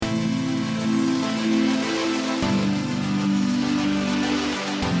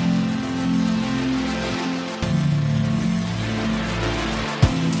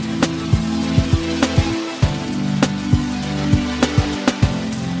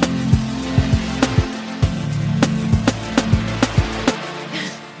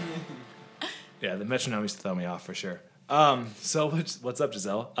the metronome used to throw me off for sure. So what's up,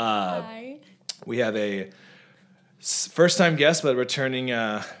 Jezelle? Hi. We have a first-time guest, but returning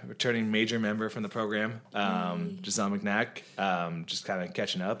major member from the program, Jezelle McNack. Just kind of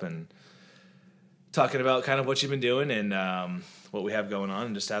catching up and talking about kind of what you've been doing and what we have going on,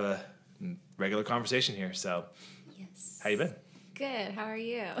 and just have a regular conversation here. So, Yes. how you been? Good. How are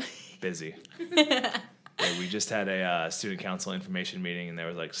you? Busy. Yeah, we just had a student council information meeting, and there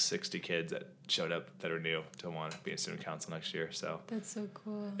was like 60 kids that showed up that are new to want to be in student council next year. So That's so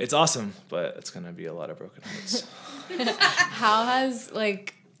cool. it's awesome, but it's going to be a lot of broken hearts. How has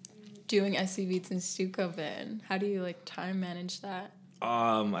doing SVBeats and Stuco been? How do you time manage that?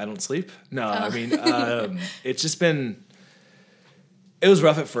 I don't sleep. No, I mean, it's just been, it was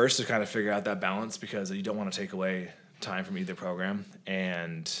rough at first to kind of figure out that balance because you don't want to take away time from either program.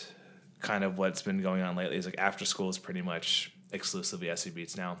 And kind of what's been going on lately is after school is pretty much exclusively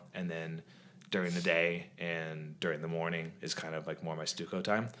SVBeats now. And then during the day and during the morning is kind of more my Stuco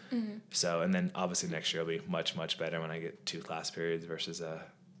time. Mm-hmm. So, and then obviously next year will be much, much better when I get 2 class periods versus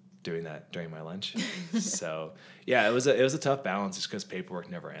doing that during my lunch. So yeah, it was a tough balance just because paperwork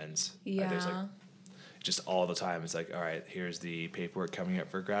never ends. Yeah. There's just all the time. It's all right, here's the paperwork coming up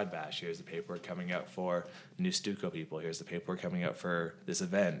for Grad Bash. Here's the paperwork coming up for new Stuco people. Here's the paperwork coming up for this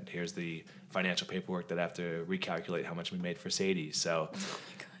event. Here's the financial paperwork that I have to recalculate how much we made for Sadie. So oh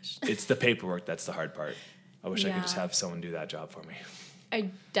my gosh. It's the paperwork that's the hard part. I wish I could just have someone do that job for me.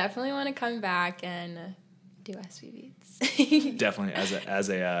 I definitely want to come back and do SVBeats. Definitely as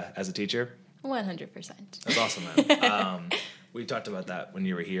a teacher. 100%. That's awesome, man. We talked about that when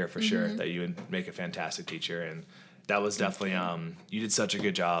you were here for sure, that you would make a fantastic teacher. And that was definitely, you did such a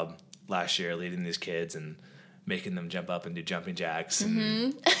good job last year leading these kids and making them jump up and do jumping jacks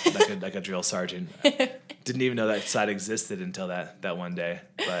and like a drill sergeant. Didn't even know that side existed until that one day.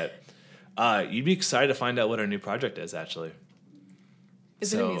 But you'd be excited to find out what our new project is, actually.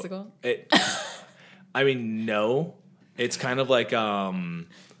 Is it a musical? I mean, no. It's kind of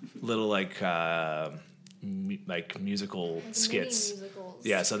little musical skits.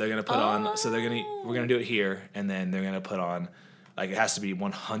 Yeah, so they're gonna put on. So we're gonna do it here, and then they're gonna put on. It has to be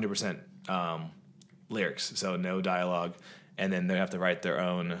 100% lyrics, so no dialogue, and then they have to write their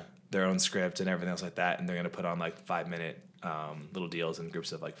own script and everything else like that, and they're gonna put on 5-minute little deals in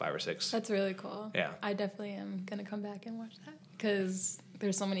groups of 5 or 6. That's really cool. Yeah, I definitely am gonna come back and watch that because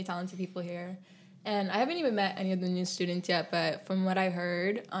there's so many talented people here. And I haven't even met any of the new students yet, but from what I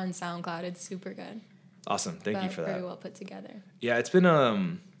heard on SoundCloud, it's super good. Awesome. Thank you for that. Very well put together. Yeah, it's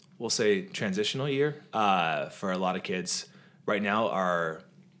been we'll say transitional year for a lot of kids. Right now,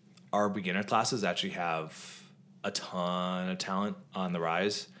 our beginner classes actually have a ton of talent on the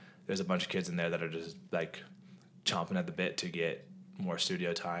rise. There's a bunch of kids in there that are just chomping at the bit to get more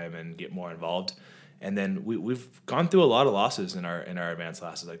studio time and get more involved. And then we've gone through a lot of losses in our advanced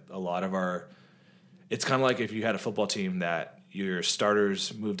classes. A lot of our, it's kind of like if you had a football team that your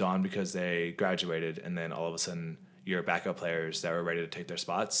starters moved on because they graduated, and then all of a sudden your backup players that were ready to take their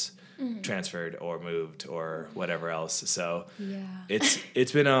spots transferred or moved or whatever else. So yeah,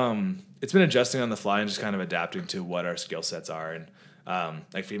 it's been adjusting on the fly and just kind of adapting to what our skill sets are.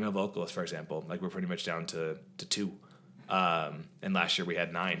 And female vocalists, for example, we're pretty much down to 2. And last year we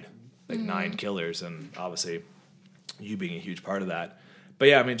had 9, 9 killers, and obviously you being a huge part of that. But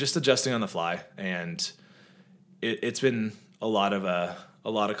yeah, I mean, just adjusting on the fly, and it's been a lot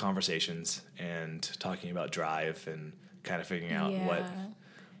of conversations and talking about drive and kind of figuring out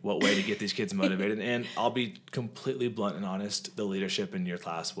what way to get these kids motivated. And I'll be completely blunt and honest, the leadership in your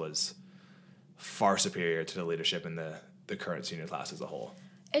class was far superior to the leadership in the current senior class as a whole.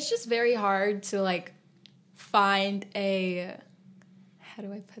 It's just very hard to find how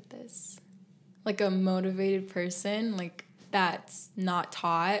do I put this? A motivated person that's not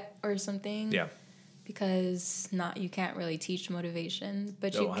taught or something. Yeah. Because you can't really teach motivation,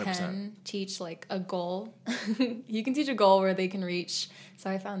 but you 100%. can teach a goal. You can teach a goal where they can reach. So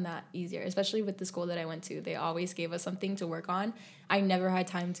I found that easier, especially with the school that I went to. They always gave us something to work on. I never had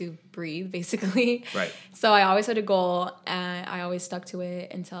time to breathe, basically. Right. So I always had a goal, and I always stuck to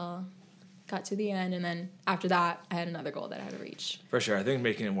it until got to the end, and then after that, I had another goal that I had to reach. For sure. I think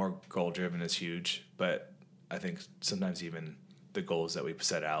making it more goal-driven is huge, but I think sometimes even the goals that we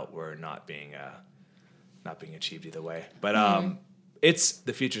set out were not being achieved either way. But it's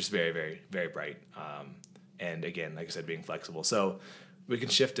the future's very, very, very bright. And again, like I said, being flexible. So we can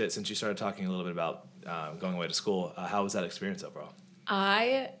shift it since you started talking a little bit about going away to school. How was that experience overall?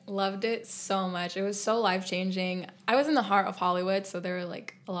 I loved it so much. It was so life-changing. I was in the heart of Hollywood, so there were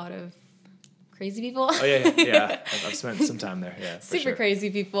a lot of crazy people. Oh, yeah. I've spent some time there, yeah. Super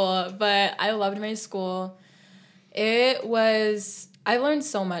crazy people, but I loved my school. I learned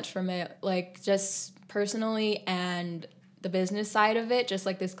so much from it, like, just personally and the business side of it, just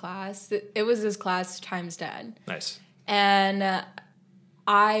like this class. It was this class times 10. Nice. And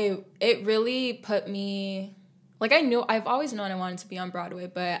it really put me, like, I've always known I wanted to be on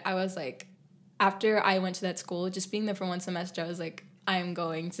Broadway, but I was like, after I went to that school, just being there for one semester, I was like, I'm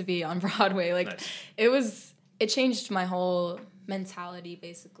going to be on Broadway. Like, nice. It changed my whole mentality,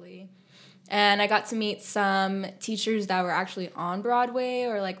 basically. And I got to meet some teachers that were actually on Broadway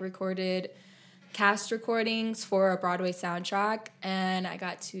or, like, recorded cast recordings for a Broadway soundtrack, and I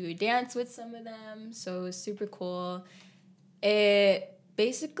got to dance with some of them, so it was super cool. It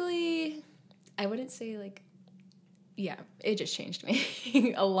basically, I wouldn't say, like, yeah, it just changed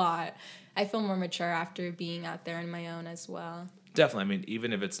me a lot. I feel more mature after being out there on my own as well. Definitely. I mean,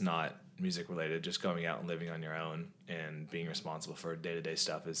 even if it's not music related, just going out and living on your own and being responsible for day-to-day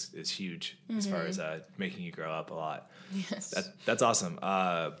stuff is huge as far as making you grow up a lot. Yes. That's awesome.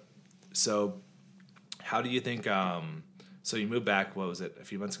 So how do you think, so you moved back, what was it, a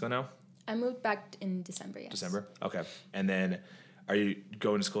few months ago now? I moved back in December, yes. December? Okay. And then are you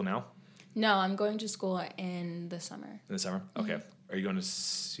going to school now? No, I'm going to school in the summer. In the summer? Okay. Are you going to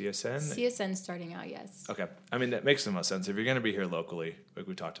CSN? CSN starting out, yes. Okay. I mean, that makes the most sense. If you're going to be here locally, like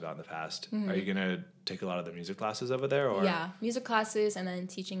we talked about in the past, are you going to take a lot of the music classes over there? Or? Yeah, music classes and then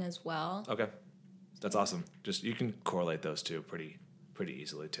teaching as well. Okay. That's awesome. Just, you can correlate those two pretty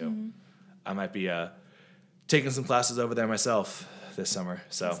easily too. Mm-hmm. I might be taking some classes over there myself this summer.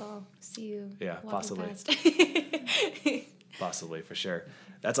 So I'll see you. Yeah, possibly. Possibly, for sure.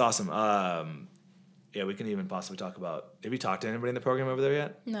 That's awesome. Yeah, we can even possibly talk about, have you talked to anybody in the program over there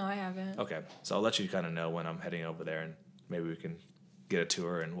yet? No, I haven't. Okay. So I'll let you kind of know when I'm heading over there, and maybe we can get a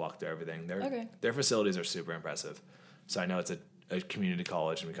tour and walk through everything. Their facilities are super impressive. So I know it's a community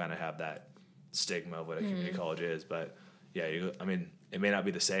college, and we kind of have that stigma of what a community college is. But yeah, I mean, it may not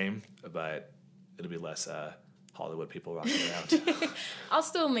be the same, but it'll be less Hollywood people rocking around. I'll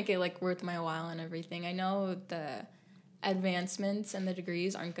still make it, like, worth my while and everything. I know the advancements and the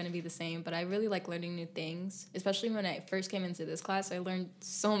degrees aren't going to be the same, but I really like learning new things. Especially when I first came into this class, I learned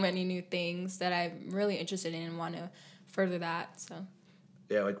so many new things that I'm really interested in and want to further that. So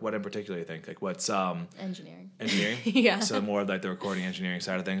yeah, like what in particular you think? Like what's engineering? Yeah. So more of like the recording engineering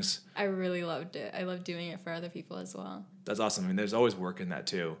side of things. I really loved it. I love doing it for other people as well. That's awesome. I mean, there's always work in that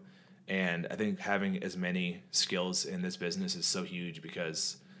too. And I think having as many skills in this business is so huge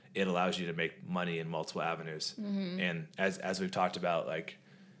because it allows you to make money in multiple avenues. Mm-hmm. And as we've talked about, like,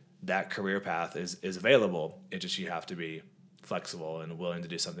 that career path is available. It just, you have to be flexible and willing to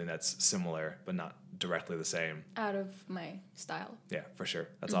do something that's similar but not directly the same. Out of my style. Yeah, for sure.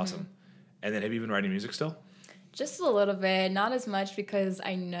 That's awesome. And then have you been writing music still? Just a little bit, not as much, because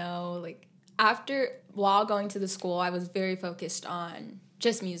I know, like, while going to the school, I was very focused on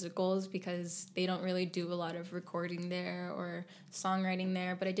just musicals because they don't really do a lot of recording there or songwriting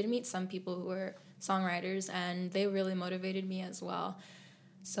there. But I did meet some people who were songwriters, and they really motivated me as well.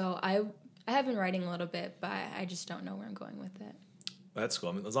 So I have been writing a little bit, but I just don't know where I'm going with it. That's cool.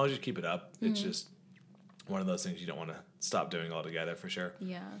 I mean, as long as you keep it up, it's just one of those things you don't want to stop doing altogether, for sure.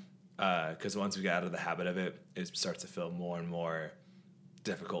 Yeah. Because once we get out of the habit of it, it starts to feel more and more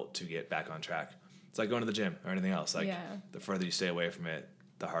difficult to get back on track. It's like going to the gym or anything else. Like, the further you stay away from it,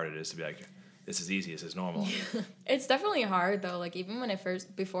 the harder it is to be like, this is easy, this is normal. It's definitely hard, though. Like, even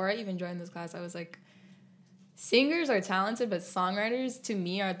before I even joined this class, I was like, singers are talented, but songwriters, to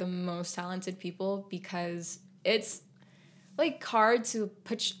me, are the most talented people because it's, like, hard to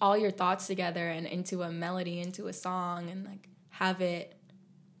put all your thoughts together and into a melody, into a song, and, like, have it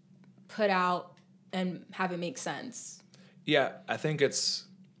put out and have it make sense. Yeah, I think it's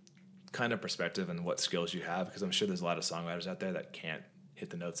kind of perspective and what skills you have, because I'm sure there's a lot of songwriters out there that can't hit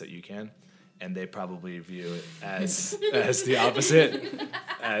the notes that you can, and they probably view it as the opposite,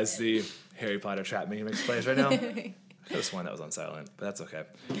 as the Harry Potter trap meme explains right now. I could have sworn that was on silent, but that's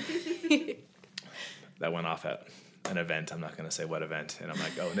okay. That went off at an event. I'm not going to say what event, and I'm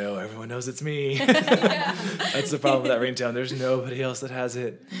like, oh no, everyone knows it's me. That's the problem with that ringtone. There's nobody else that has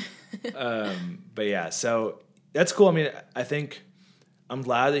it. But yeah, so that's cool. I mean, I think I'm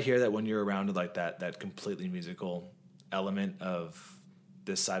glad to hear that when you're around like that completely musical element of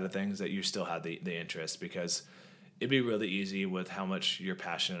this side of things, that you still have the interest, because it'd be really easy with how much you're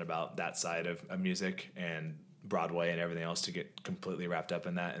passionate about that side of music and Broadway and everything else to get completely wrapped up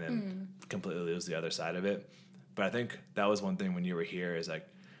in that and then completely lose the other side of it. But I think that was one thing when you were here, is like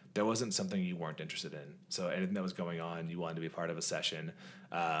there wasn't something you weren't interested in. So anything that was going on, you wanted to be part of a session.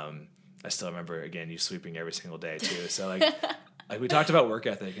 I still remember, again, you sweeping every single day too. So like, like we talked about work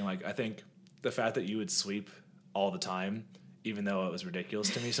ethic, and like I think the fact that you would sweep all the time, even though it was ridiculous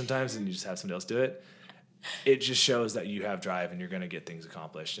to me sometimes, and you just have somebody else do it, it just shows that you have drive and you're going to get things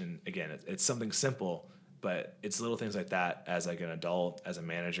accomplished. And again, it's something simple, but it's little things like that as like an adult, as a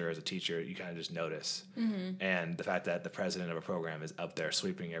manager, as a teacher, you kind of just notice. And the fact that the president of a program is up there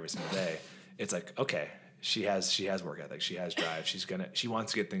sweeping every single day, it's like, okay, she has work ethic, she has drive, she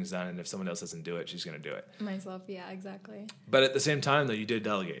wants to get things done, and if someone else doesn't do it, she's going to do it. Myself, yeah, exactly. But at the same time, though, you did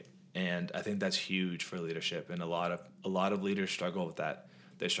delegate, and I think that's huge for leadership. And a lot of leaders struggle with that.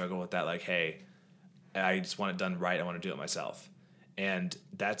 They struggle with that, like, hey, I just want it done right. I want to do it myself, and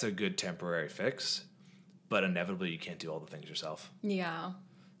that's a good temporary fix. But inevitably, you can't do all the things yourself. Yeah,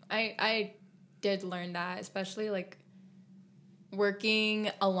 I did learn that, especially like working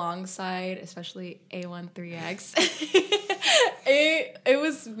alongside, especially A13X. it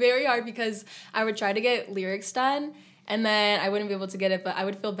was very hard because I would try to get lyrics done, and then I wouldn't be able to get it, but I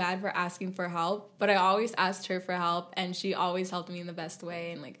would feel bad for asking for help. But I always asked her for help, and she always helped me in the best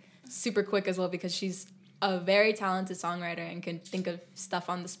way, and like super quick as well, because she's a very talented songwriter and can think of stuff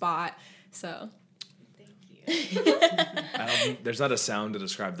on the spot. So there's not a sound to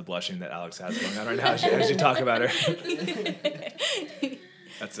describe the blushing that Alex has going on right now as you talk about her.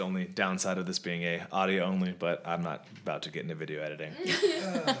 That's the only downside of this being a audio only, but I'm not about to get into video editing.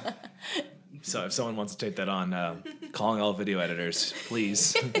 So if someone wants to take that on, calling all video editors,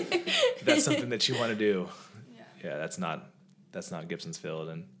 please. That's something that you want to do. Yeah, that's not Gibson's Field,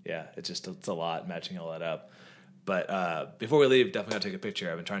 and yeah, it's a lot matching all that up. But before we leave, definitely gotta take a picture.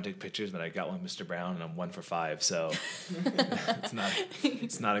 I've been trying to take pictures, but I got one with Mr. Brown, and I'm 1 for 5, so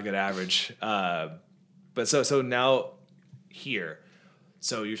it's not a good average. But so now here,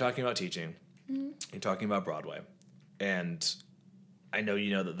 so you're talking about teaching, you're talking about Broadway, and I know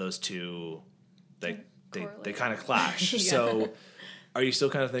you know that those two they kind of clash. Yeah. So are you still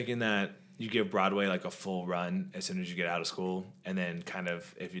kind of thinking that you give Broadway like a full run as soon as you get out of school, and then kind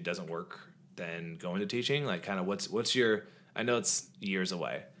of if it doesn't work, then go into teaching? Like kind of what's your, I know it's years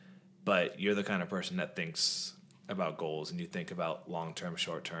away, but you're the kind of person that thinks about goals, and you think about long-term,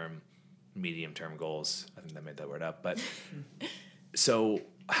 short-term, medium-term goals. I think I made that word up. But so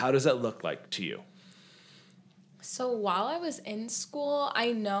how does that look like to you? So while I was in school,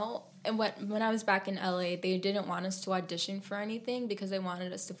 I know, and when I was back in LA, they didn't want us to audition for anything because they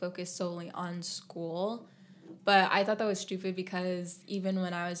wanted us to focus solely on school. But I thought that was stupid because even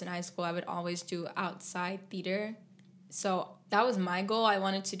when I was in high school, I would always do outside theater. So that was my goal. I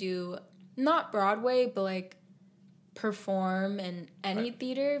wanted to do not Broadway, but like perform in any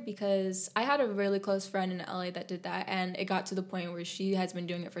theater, because I had a really close friend in LA that did that, and it got to the point where she has been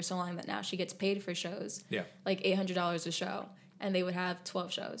doing it for so long that now she gets paid for shows. Yeah. Like $800 a show, and they would have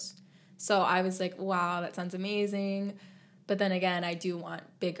 12 shows. So I was like, wow, that sounds amazing. But then again, I do want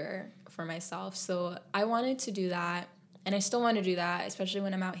bigger for myself. So I wanted to do that, and I still want to do that, especially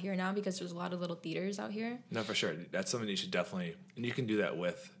when I'm out here now, because there's a lot of little theaters out here. No, for sure. That's something you should definitely, and you can do that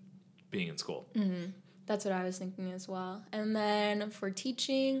with being in school. Mm-hmm. That's what I was thinking as well. And then for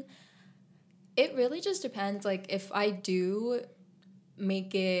teaching, it really just depends. Like, if I do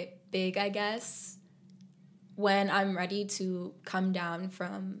make it big, I guess, when I'm ready to come down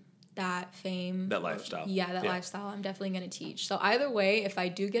from that fame. That lifestyle. Yeah, lifestyle. I'm definitely going to teach. So either way, if I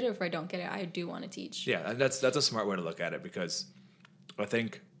do get it or if I don't get it, I do want to teach. Yeah, and that's a smart way to look at it, because I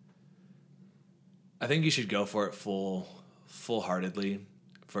think you should go for it full-heartedly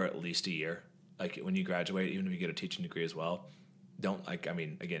for at least a year. Like when you graduate, even if you get a teaching degree as well,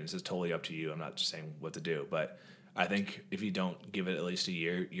 again, this is totally up to you. I'm not just saying what to do, but I think if you don't give it at least a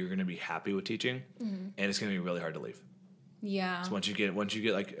year, you're going to be happy with teaching, and it's going to be really hard to leave. Yeah. So once you get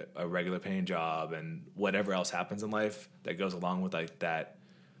like a regular paying job and whatever else happens in life that goes along with like that,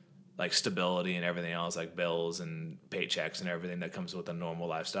 like stability and everything else, like bills and paychecks and everything that comes with a normal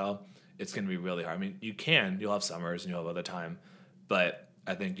lifestyle, it's going to be really hard. I mean, you'll have summers and you'll have other time, but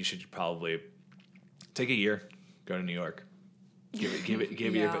I think you should probably take a year, go to New York, give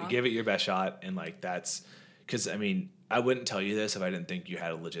it your best shot. And like, that's because, I mean, I wouldn't tell you this if I didn't think you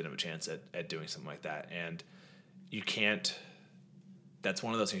had a legitimate chance at doing something like that. And you can't, that's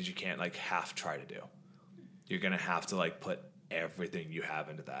one of those things you can't like half try to do. You're going to have to like put everything you have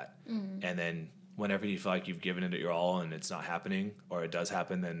into that. Mm-hmm. And then whenever you feel like you've given it your all and it's not happening, or it does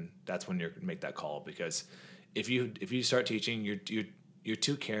happen, then that's when you're make that call. Because if you start teaching, you're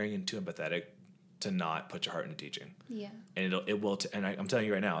too caring and too empathetic to not put your heart into teaching. Yeah. And it will, and I'm telling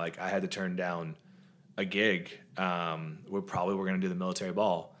you right now, like I had to turn down a gig. We're going to do the military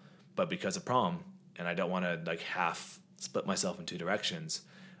ball, but because of prom, and I don't want to like half split myself in two directions,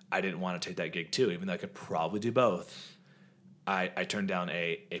 I didn't want to take that gig too, even though I could probably do both. I turned down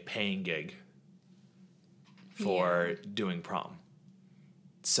a paying gig for doing prom.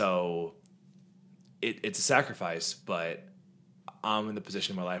 So it's a sacrifice, but I'm in the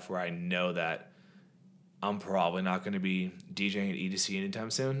position in my life where I know that I'm probably not going to be DJing at EDC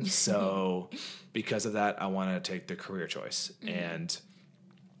anytime soon. So because of that, I want to take the career choice. And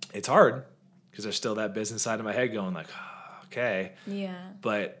it's hard because there's still that business side of my head going like, oh, okay. Yeah.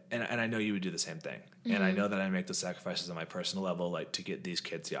 But, and I know you would do the same thing. And I know that I make the sacrifices on my personal level, like to get these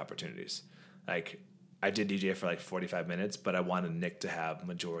kids the opportunities. Like I did DJ for like 45 minutes, but I wanted Nick to have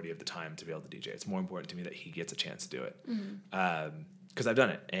majority of the time to be able to DJ. It's more important to me that he gets a chance to do it. Because I've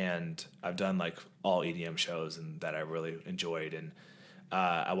done it, and I've done like all EDM shows and that I really enjoyed, and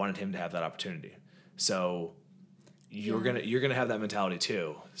I wanted him to have that opportunity. So you're gonna have that mentality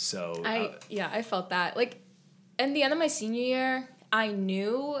too. So I felt that. Like in the end of my senior year,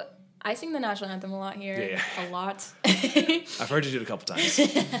 I sing the national anthem a lot here. Yeah. A lot. I've heard you do it a couple times.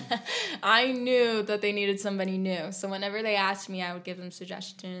 I knew that they needed somebody new. So whenever they asked me, I would give them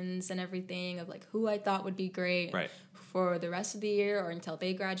suggestions and everything of like who I thought would be great for the rest of the year or until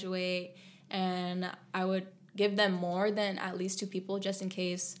they graduate. And I would give them more than at least 2 people just in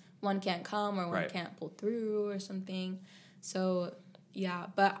case one can't come or one can't pull through or something. So, yeah.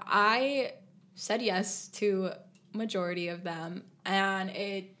 But I said yes to majority of them. And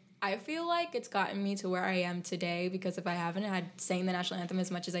I feel like it's gotten me to where I am today, because if I haven't had sang the national anthem as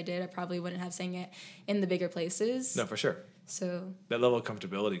much as I did, I probably wouldn't have sang it in the bigger places. No, for sure. So that level of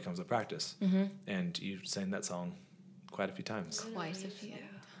comfortability comes with practice. And you sang that song quite a few times. Quite a few.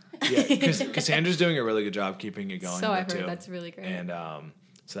 Yeah, Cassandra's doing a really good job keeping it going. So I've heard. That's really great. And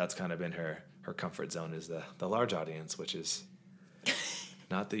so that's kind of been her comfort zone, is the large audience, which is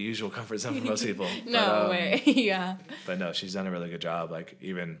not the usual comfort zone for most people. No way. Yeah. But no, she's done a really good job. Like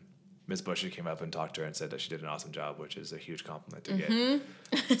even Ms. Busher came up and talked to her and said that she did an awesome job, which is a huge compliment to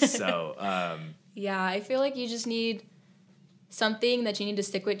get. So yeah, I feel like you just need something that you need to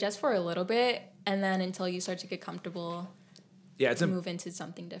stick with just for a little bit, and then until you start to get comfortable. Yeah, it's move into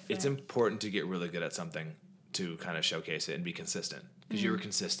something different. It's important to get really good at something to kind of showcase it and be consistent, because you were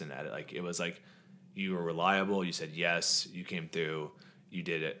consistent at it. Like it was like you were reliable. You said yes. You came through. You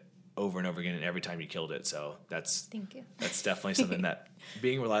did it over and over again, and every time you killed it. So thank you. That's definitely something that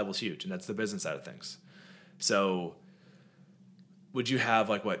being reliable is huge, and that's the business side of things. So would you have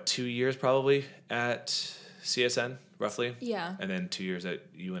 2 years probably at CSN roughly? Yeah. And then 2 years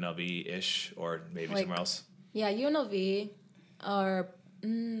at UNLV-ish, or maybe somewhere else? Yeah, UNLV, or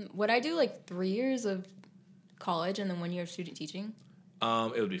would I do 3 years of college and then 1 year of student teaching?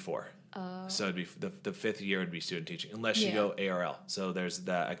 It would be 4. So it'd be the 5th year would be student teaching, unless you go ARL. So there's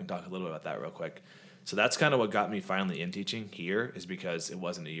that. I can talk a little bit about that real quick. So that's kind of what got me finally in teaching here, is because it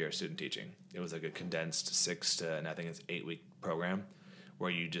wasn't a year of student teaching. It was like a condensed 6 to, and I think it's 8-week program, where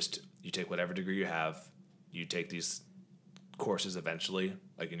you take whatever degree you have, you take these courses eventually,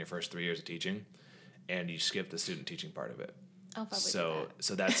 like in your first 3 years of teaching, and you skip the student teaching part of it. I'll probably do that.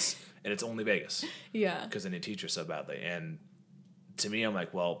 So that's, and it's only Vegas. Yeah. Because then you teach her so badly. And to me, I'm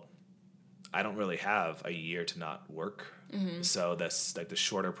like, well, I don't really have a year to not work. So that's like the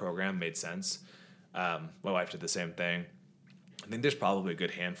shorter program made sense. My wife did the same thing. I think there's probably a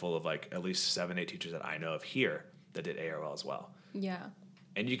good handful of at least 7-8 teachers that I know of here that did ARL as well. Yeah.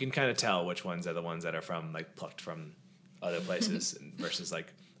 And you can kind of tell which ones are the ones that are from plucked from other places versus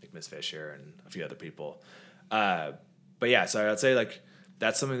like Miss Fisher and a few other people. But yeah, so I'd say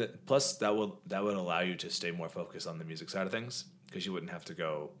that's something that, plus that would allow you to stay more focused on the music side of things, because you wouldn't have to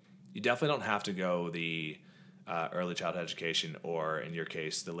go. You definitely don't have to go the early childhood education, or in your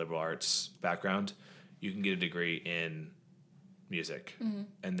case, the liberal arts background. You can get a degree in music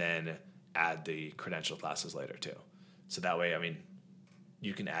and then add the credential classes later too. So that way, I mean,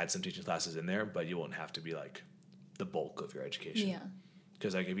 you can add some teaching classes in there, but you won't have to be the bulk of your education. Yeah.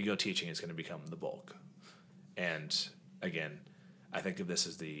 Because if you go teaching, it's going to become the bulk. And again, I think of this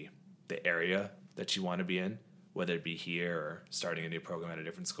as the area that you want to be in, whether it be here or starting a new program at a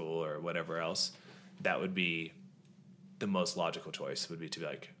different school or whatever else. That would be the most logical choice, would be to be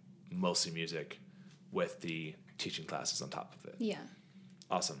mostly music with the teaching classes on top of it. Yeah.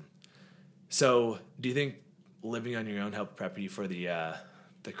 Awesome. So do you think living on your own helped prep you for the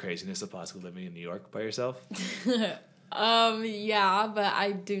craziness of possibly living in New York by yourself? Yeah, but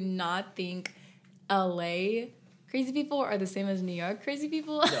I do not think LA crazy people are the same as New York crazy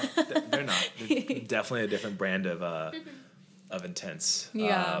people. No, they're not. They're definitely a different brand of intense.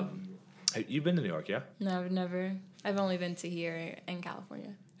 Yeah. You've been to New York, yeah? No, I've never. I've only been to here in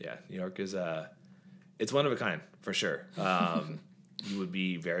California. Yeah, New York is it's one of a kind for sure. You would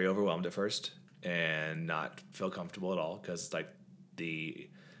be very overwhelmed at first and not feel comfortable at all because like the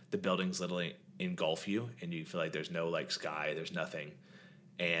buildings literally engulf you and you feel like there's no like sky, there's nothing.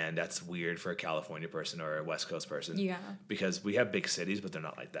 And that's weird for a California person or a West Coast person. Yeah. Because we have big cities, but they're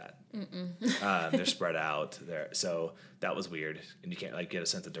not like that. They're spread out. So that was weird. And you can't like get a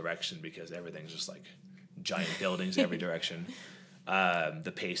sense of direction because everything's just like giant buildings every direction.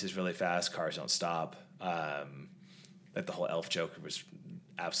 The pace is really fast. Cars don't stop. Like the whole elf joke was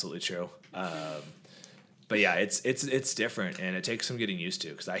absolutely true. But yeah, it's different, and it takes some getting used to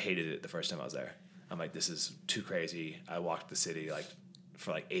because I hated it the first time I was there. I'm like, this is too crazy. I walked the city like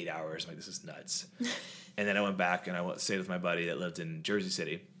for like 8 hours. I'm like, this is nuts. And then I went back and I stayed with my buddy that lived in Jersey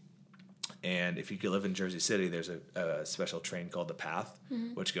City. And if you could live in Jersey City, there's a special train called the Path,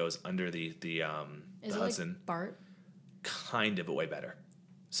 which goes under the Hudson. Like BART? Kind of, but way better.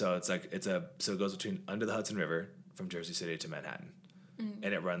 So it's like so it goes between under the Hudson River from Jersey City to Manhattan,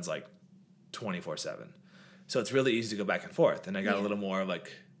 and it runs like 24/7. So it's really easy to go back and forth. And I got a little more of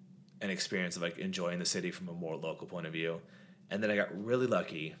like an experience of like enjoying the city from a more local point of view. And then I got really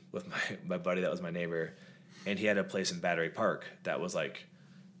lucky with my buddy that was my neighbor, and he had a place in Battery Park that was like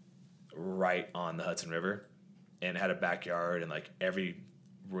right on the Hudson River and had a backyard, and like every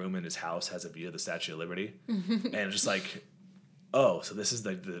room in his house has a view of the Statue of Liberty. And just like, oh, so this is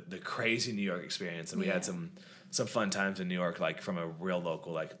the crazy New York experience. And we had some fun times in New York, like from a real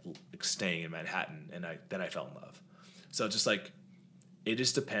local, like staying in Manhattan. And then I fell in love. So just like, it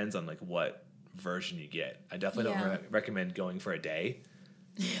just depends on like what version you get. I definitely don't recommend going for a day.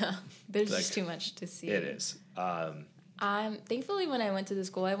 Yeah, there's like, just too much to see. It is. Thankfully, when I went to the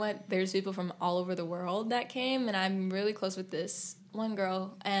school there's people from all over the world that came, and I'm really close with this one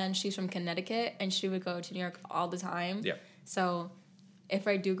girl, and she's from Connecticut, and she would go to New York all the time. Yeah. So if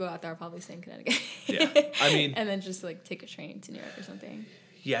I do go out there, I'll probably stay in Connecticut. Yeah, I mean, and then just like take a train to New York or something.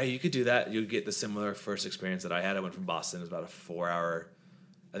 Yeah, you could do that. You'd get the similar first experience that I had. I went from Boston. It was about a 4-hour.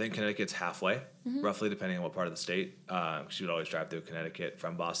 I think Connecticut's halfway, roughly, depending on what part of the state. She would always drive through Connecticut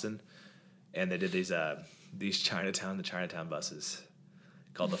from Boston, and they did these Chinatown buses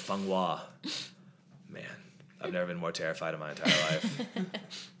called the Feng Hua. Man, I've never been more terrified in my entire life.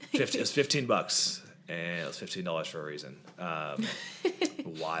 It was $15, and it was $15 for a reason.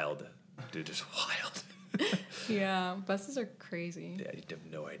 Wild, dude, just wild. Yeah, buses are crazy. Yeah, you have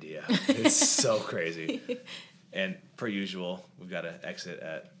no idea. It's so crazy. And per usual, we've got to exit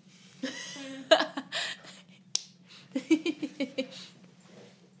at.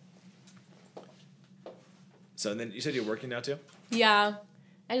 So then you said you're working now too? Yeah,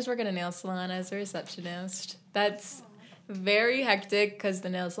 I just work at a nail salon as a receptionist. That's very hectic because the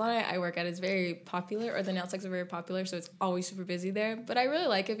nail salon I work at is very popular, or the nail techs are very popular, so it's always super busy there. But I really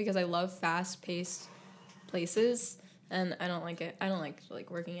like it because I love fast-paced places. And I don't like it. I don't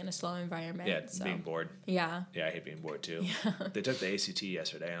like working in a slow environment. Yeah, being bored. Yeah. Yeah, I hate being bored too. Yeah. They took the ACT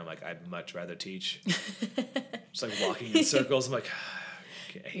yesterday, and I'm like, I'd much rather teach. Just like walking in circles. I'm like,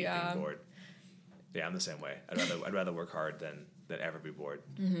 I hate being bored. Yeah, I'm the same way. I'd rather work hard than ever be bored.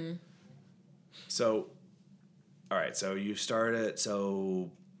 Mm-hmm. So, all right. So you started.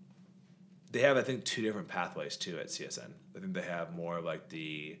 So they have, I think, 2 different pathways too at CSN. I think they have more of like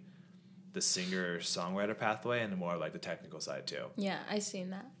the singer-songwriter pathway and more like the technical side too. Yeah, I've seen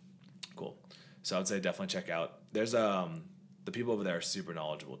that. Cool. So I'd say definitely check out. There's the people over there are super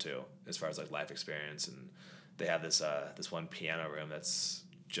knowledgeable too, as far as like life experience, and they have this one piano room that's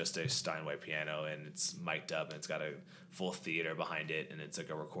just a Steinway piano, and it's mic'd up, and it's got a full theater behind it, and it's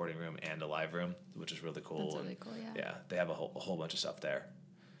like a recording room and a live room, which is really cool. That's really cool. Yeah. Yeah, they have a whole bunch of stuff there.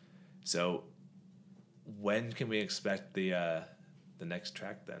 So when can we expect the next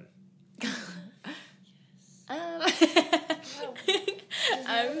track then? I'm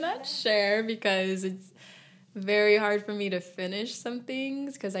not sure because it's very hard for me to finish some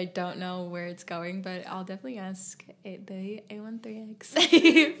things because I don't know where it's going, but I'll definitely ask the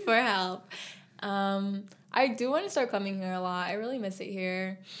A13X for help. I do want to start coming here a lot. I really miss it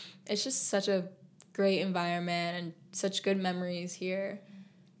here. It's just such a great environment and such good memories here.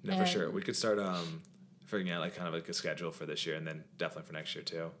 No, for sure. We could start figuring out like kind of like a schedule for this year, and then definitely for next year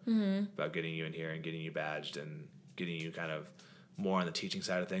too. Mm-hmm. About getting you in here and getting you badged and getting you kind of more on the teaching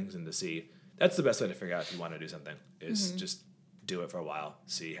side of things, and to see that's the best way to figure out if you want to do something is just do it for a while,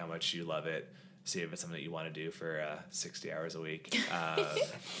 see how much you love it, see if it's something that you want to do for 60 hours a week. I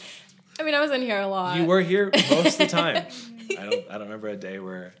mean, I was in here a lot. You were here most of the time. I don't remember a day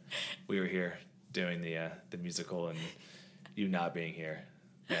where we were here doing the musical and you not being here.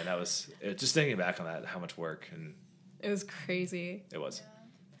 Man, that was just thinking back on that, how much work, and it was crazy. It was.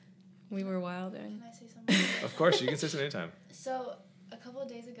 We were wilding. Can I say something? Of course, you can say something anytime. So, a couple of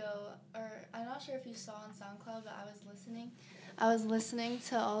days ago, or I'm not sure if you saw on SoundCloud, but I was listening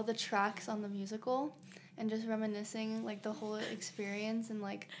to all the tracks on the musical and just reminiscing, like, the whole experience, and,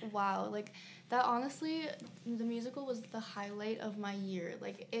 like, wow, like, that honestly, the musical was the highlight of my year.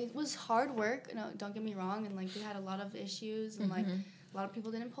 Like, it was hard work, no, don't get me wrong, and, like, we had a lot of issues, and, like, a lot of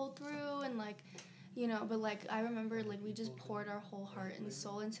people didn't pull through, and, like, you know, but, like, I remember, like, we just poured our whole heart and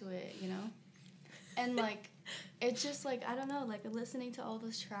soul into it, you know? And, like, it's just, like, I don't know, like, listening to all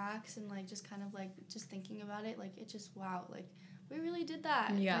those tracks and, like, just kind of, like, just thinking about it, like, it just, wow, like, we really did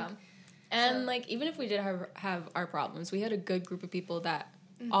that. Yeah. Like, and, so, like, even if we did have our problems, we had a good group of people that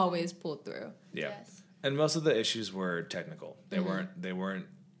always pulled through. Yeah. Yes. And most of the issues were technical. They weren't,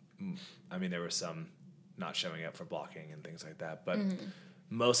 I mean, there were some not showing up for blocking and things like that, but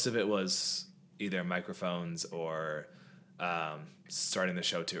most of it was either microphones or starting the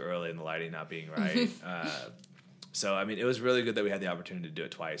show too early and the lighting not being right. So, I mean, it was really good that we had the opportunity to do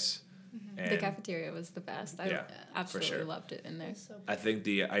it twice. And The cafeteria was the best. I absolutely for sure. loved it in there. So I think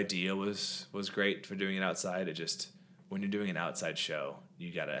the idea was great for doing it outside. It just, when you're doing an outside show,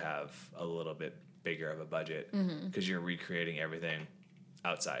 you got to have a little bit bigger of a budget because you're recreating everything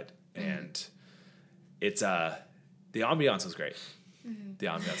outside. And it's, the ambiance was great. The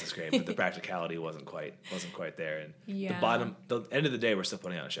ambiance was great, but the practicality wasn't quite there. And the end of the day, we're still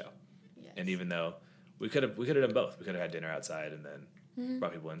putting on a show. yes. And even though we could have done both, we could have had dinner outside and then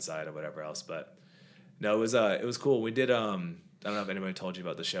brought people inside or whatever else. But no, it was cool. We did I don't know if anybody told you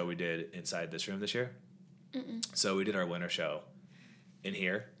about the show we did inside this room this year. So we did our winter show in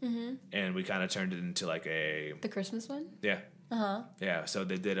here, and we kind of turned it into like The Christmas one? yeah. Uh-huh. So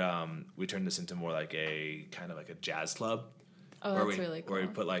they did. We turned this into more like a kind of like a jazz club. Oh, that's really cool. Where we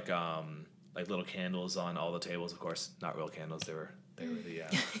put like little candles on all the tables. Of course, not real candles. They were the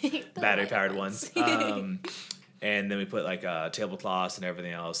battery powered ones. And then we put like tablecloths and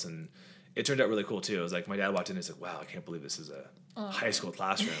everything else, and it turned out really cool too. It was like my dad walked in and he's like, "Wow, I can't believe this is a high school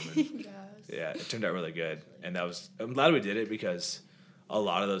classroom." And it turned out really good, and I'm glad we did it because a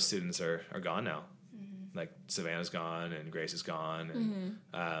lot of those students are gone now. Like Savannah's gone and Grace is gone, and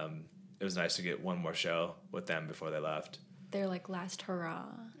it was nice to get one more show with them before they left. They're like last hurrah.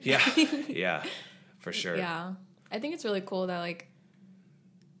 Yeah, for sure. Yeah. I think it's really cool that, like,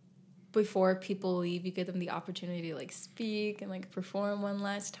 before people leave, you give them the opportunity to, like, speak and, like, perform one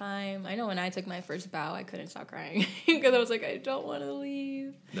last time. I know when I took my first bow, I couldn't stop crying because I was like, I don't want to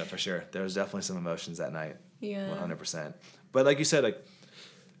leave. No, for sure. There was definitely some emotions that night. Yeah. 100%. But like you said, like,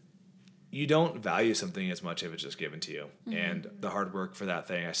 you don't value something as much if it's just given to you. And the hard work for that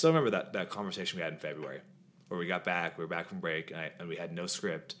thing. I still remember that conversation we had in February where we got back, we were back from break, and we had no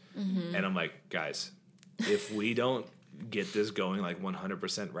script. And I'm like, guys, if we don't get this going like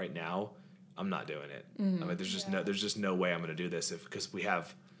 100% right now, I'm not doing it. I mean, there's just no way I'm going to do this because we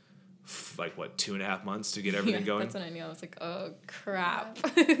have like 2.5 months to get everything going. That's when I knew. I was like, oh crap.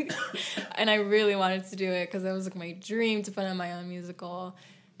 And I really wanted to do it because it was like my dream to put on my own musical,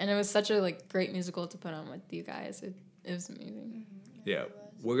 and it was such a like great musical to put on with you guys. It was amazing. Yeah,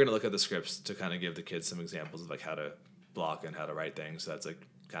 we're gonna look at the scripts to kind of give the kids some examples of like how to block and how to write things. So that's like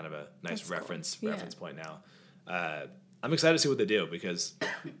kind of a nice reference point now. I'm excited to see what they do because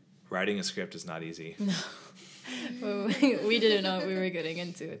writing a script is not easy. No. Well, we didn't know what we were getting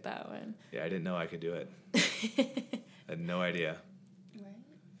into with that one. Yeah, I didn't know I could do it. I had no idea. Right.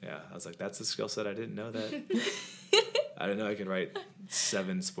 Yeah, I was like, that's a skill set. I didn't know that. I didn't know I could write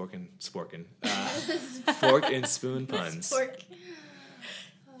 7 fork and spoon puns.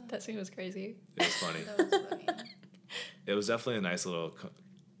 That scene was crazy. It was funny. That was funny. It was definitely a nice little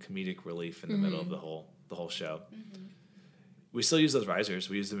comedic relief in the middle of the whole show. We still use those risers.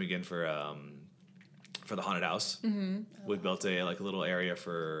 We use them again for the haunted house. We built a little area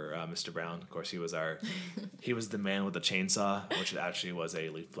for Mr. Brown. Of course, he was the man with the chainsaw, which actually was a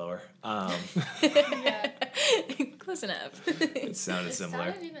leaf blower. Close enough. It sounded similar.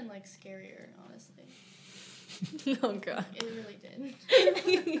 It sounded even like scarier, honestly. Oh god. It really did.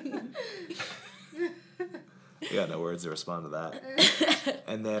 We got no words to respond to that.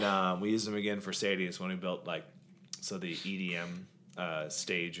 And then we used them again for Sadie's when we built the EDM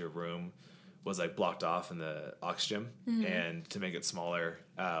stage or room was blocked off in the aux gym, and to make it smaller,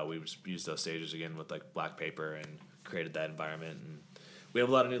 we just used those stages again with black paper and created that environment. And we have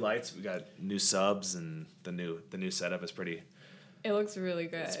a lot of new lights. We got new subs, and the new setup is pretty. It looks really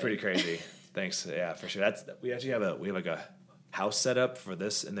good. It's pretty crazy. Thanks, yeah, for sure. We actually have a house setup for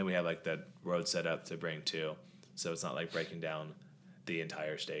this, and then we have the road setup to bring too. So it's not breaking down the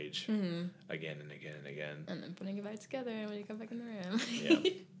entire stage again and again and again. And then putting it back together when you come back in the room.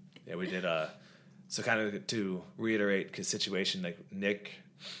 Yeah, we did So kind of to reiterate the situation, like Nick,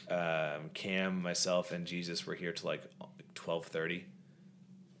 Cam, myself, and Jesus were here till like 12:30,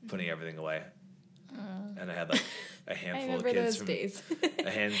 putting everything away. And I had like a handful of kids from days.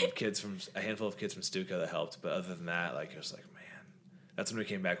 a handful of kids from Stuco that helped. But other than that, like it was like, man, that's when we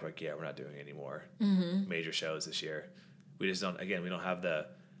came back. We're like, yeah, we're not doing any more major shows this year. We just don't. Again, we don't have the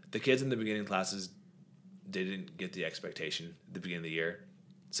kids in the beginning classes didn't get the expectation at the beginning of the year,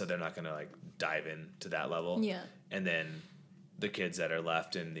 so they're not gonna like dive into that level. Yeah. And then the kids that are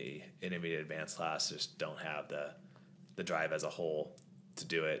left in the intermediate advanced class just don't have the drive as a whole to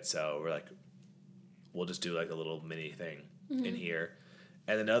do it. So we're like, we'll just do like a little mini thing in here.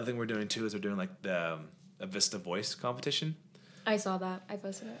 And then another thing we're doing too is we're doing like a Vista Voice competition. I saw that. I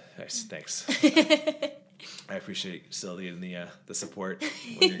posted it. Nice, thanks. I appreciate still the support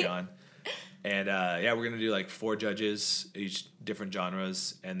when you're gone. And yeah, we're gonna do like 4 judges, each different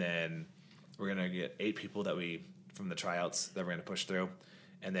genres, and then we're gonna get 8 people from the tryouts that we're gonna push through,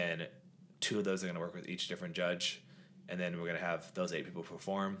 and then 2 of those are gonna work with each different judge, and then we're gonna have those 8 people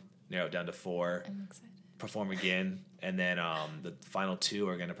perform, narrow it down to 4, I'm excited. perform again, and then the final 2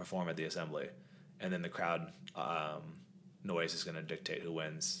 are gonna perform at the assembly, and then the crowd noise is gonna dictate who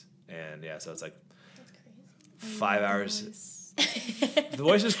wins. And yeah, so it's like That's crazy. 5 hours. The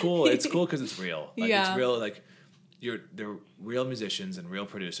voice is cool. It's cool because it's real. Like Yeah. it's real. Like they're real musicians and real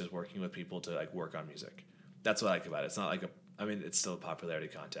producers working with people to like work on music. That's what I like about it. It's not like it's still a popularity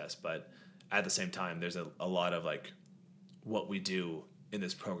contest, but at the same time, there's a lot of like what we do in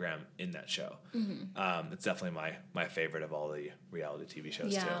this program in that show. It's definitely my favorite of all the reality TV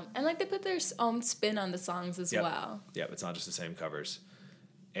shows too. And like they put their own spin on the songs as well. Yeah, it's not just the same covers.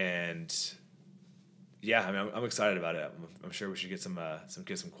 And yeah, I mean, I'm excited about it. I'm sure we should get some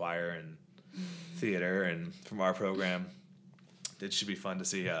kids from choir and theater and from our program. It should be fun to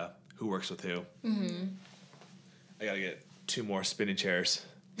see who works with who. I gotta get 2 more spinning chairs.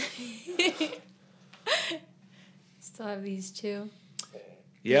 Still have these 2.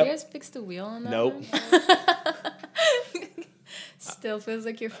 Yep. Did you guys fix the wheel on that Nope. one? Still feels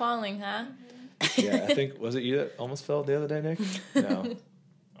like you're falling, huh? Yeah, I think, was it you that almost fell the other day, Nick? No. I don't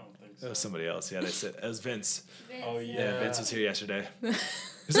think so. It was somebody else. Yeah, it was Vince. Oh, Yeah, Vince was here yesterday.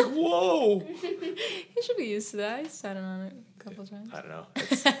 He's like, whoa! He should be used to that. I sat on it a couple times. I don't know.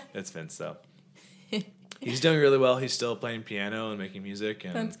 It's Vince, though. He's doing really well. He's still playing piano and making music.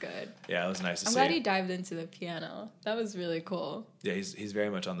 And That's good. yeah, it was nice to I'm see. glad he dived into the piano. That was really cool. Yeah, he's very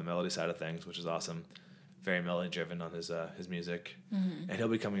much on the melody side of things, which is awesome. Very melody driven on his music, and he'll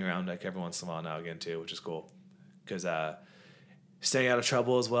be coming around like every once in a while now again too, which is cool. Because staying out of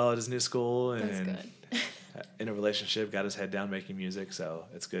trouble as well at his new school, and That's good. in a relationship, got his head down making music. So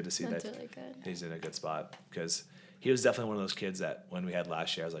it's good to see That's that really good. he's in a good spot. Because he was definitely one of those kids that when we had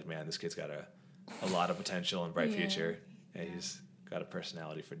last year, I was like, man, this kid's got a lot of potential and bright Yeah. future, and he's got a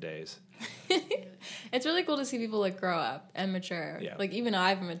personality for days. It's really cool to see people like grow up and mature. Yeah. Like even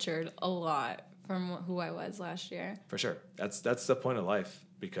I've matured a lot from who I was last year. For sure. That's the point of life,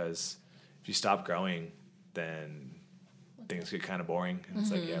 because if you stop growing, then things get kind of boring. And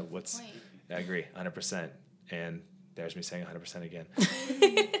it's like, yeah, Point. I agree, 100%. And there's me saying 100% again.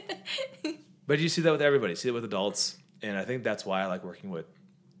 But you see that with everybody. You see it with adults. And I think that's why I like working with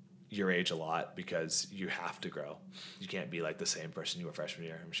your age a lot, because you have to grow. You can't be like the same person you were freshman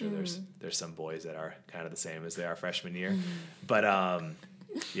year. I'm sure there's some boys that are kind of the same as they are freshman year. But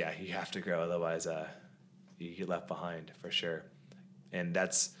yeah, you have to grow, otherwise you get left behind for sure. And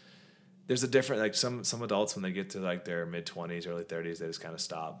there's a different, like some adults when they get to like their mid-20s, early 30s, they just kind of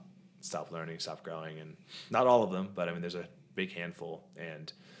stop learning, stop growing. And not all of them, but I mean there's a big handful,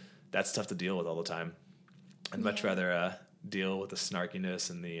 and that's tough to deal with all the time. I'd much rather deal with the snarkiness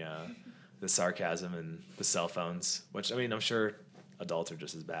and the sarcasm and the cell phones, which I mean I'm sure adults are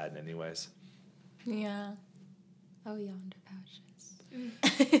just as bad in any ways. Yeah. Oh, yonder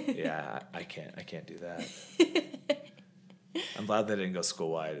pouches. Yeah, I can't do that. I'm glad they didn't go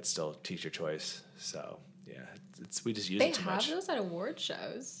school wide. It's still teacher choice. So yeah, we just use They it too have much. those at award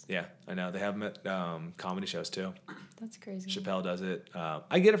shows. Yeah, I know they have them at comedy shows too. That's crazy. Chappelle does it.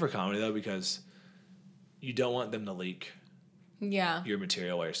 I get it for comedy though, because you don't want them to leak Yeah. your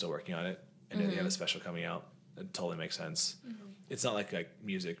material while you're still working on it, and then you have a special coming out. It totally makes sense. It's not like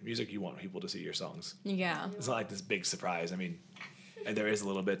music. Music, you want people to see your songs. Yeah. It's not like this big surprise. I mean, and there is a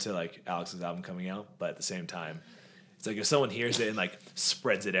little bit to like Alex's album coming out, but at the same time, it's like if someone hears it and like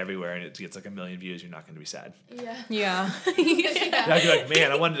spreads it everywhere and it gets like 1 million views, you're not going to be sad. Yeah. Yeah. You're not gonna be like,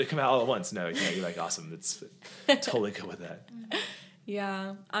 man, I wanted it to come out all at once. No, you're like, awesome. It's totally good with that.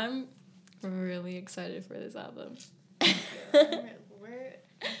 Yeah. I'm really excited for this album. We're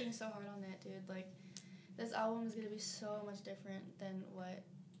working so hard on it, dude. Like, this album is gonna be so much different than what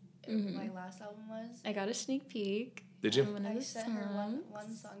my last album was. I got a sneak peek. Did you? I sent her one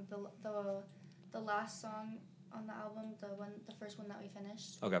song, the last song on the album, the first one that we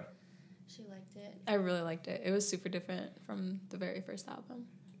finished. Okay. She liked it. I really liked it. It was super different from the very first album.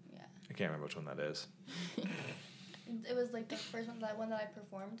 Yeah. I can't remember which one that is. It was like the first one, that I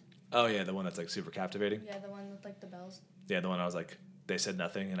performed. Oh yeah, the one that's like super captivating. Yeah, the one with like the bells. Yeah, the one I was like, they said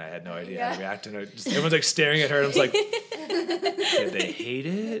nothing and I had no idea how to react, and everyone's like staring at her. And I was like, did they hate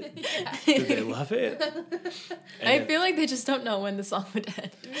it? Yeah. Did they love it? I feel like they just don't know when the song would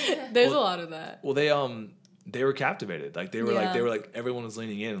end. There's a lot of that. Well, they were captivated. Like they were like everyone was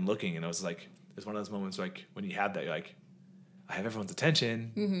leaning in and looking, and I was like, it's one of those moments like when you have that, you're like, I have everyone's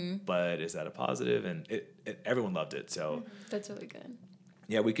attention, but is that a positive? And everyone loved it. So that's really good.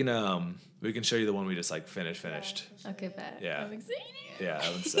 Yeah, we can show you the one we just like finished. Yeah, okay, bet. Yeah, I'm excited. Yeah,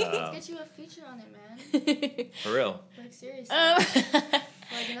 let's get you a feature on it, man. For real. Like seriously.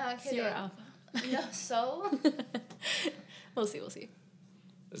 Like not kidding. Zero alpha. No, so. We'll see.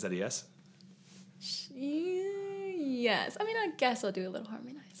 Is that a yes? Yes. I mean, I guess I'll do a little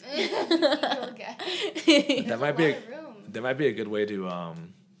harmonizer. That might be a good way to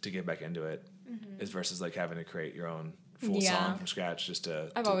get back into it, is versus like having to create your own full song from scratch.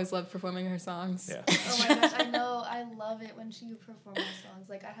 I've always loved performing her songs. Yeah. Oh my gosh, I know. I love it when you perform her songs.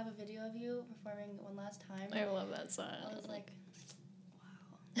 Like, I have a video of you performing one last time. I love that song. I was like,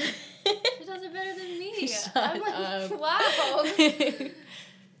 wow. She does it better than me. I'm like, wow.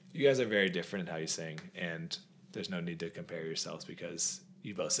 You guys are very different in how you sing, and there's no need to compare yourselves because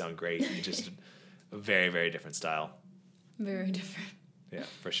you both sound great. You just a very, very different style. Very different. Yeah,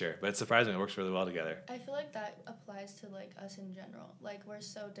 for sure. But it's surprising. It works really well together. I feel like that applies to, like, us in general. Like, we're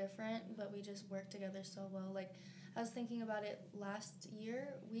so different, but we just work together so well. Like, I was thinking about it last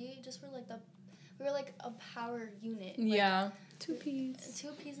year. We just were, like, we were, like, a power unit. Like, yeah. Two peas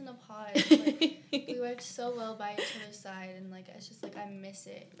in a pod. Like, we worked so well by each other's side, and, like, it's just, like, I miss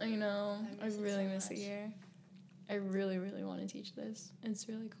it. I know. I really miss it it here. I really, really want to teach this. It's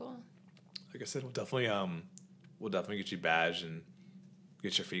really cool. Like I said, we'll definitely get you badged and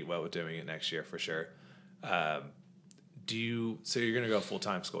get your feet wet with doing it next year for sure. So you're going to go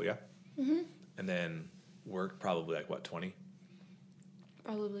full-time school, yeah? Mm-hmm. And then work probably like, what, 20?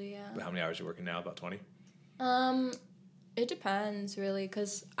 Probably, yeah. How many hours are you working now? About 20? It depends, really,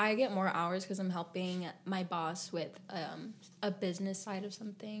 because I get more hours because I'm helping my boss with a business side of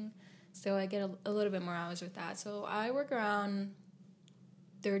something. So I get a little bit more hours with that. So I work around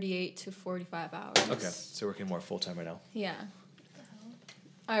 38 to 45 hours. Okay, so you're working more full-time right now? Yeah.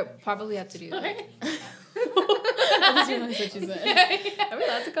 I probably have to do that. I just realized what you said. Are we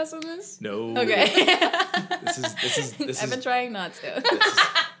allowed to cuss on this? No. Okay. This is. I've been trying not to.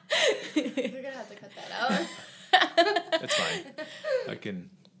 We're gonna have to cut that out. That's fine. I can.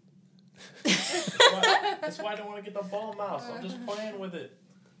 That's why I don't want to get the ball mouse. I'm just playing with it.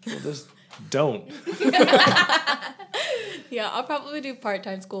 Well, just don't. Yeah, I'll probably do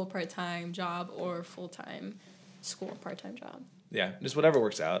part-time school, part-time job, or full-time school, part-time job. Yeah, just whatever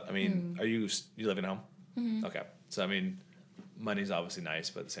works out. I mean, are you living at home? Mm-hmm. Okay. So, I mean, money's obviously nice,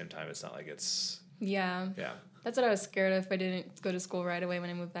 but at the same time, it's not like it's... Yeah. Yeah. That's what I was scared of if I didn't go to school right away when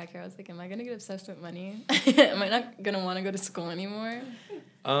I moved back here. I was like, am I going to get obsessed with money? Am I not going to want to go to school anymore?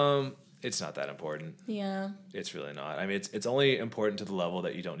 It's not that important. Yeah. It's really not. I mean, it's only important to the level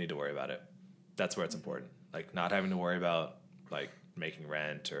that you don't need to worry about it. That's where it's important. Like, not having to worry about, like, making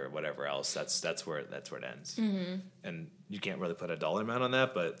rent or whatever else. That's where it ends. Mm-hmm. And you can't really put a dollar amount on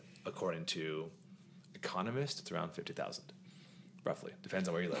that, but according to economists, it's around 50,000, roughly. Depends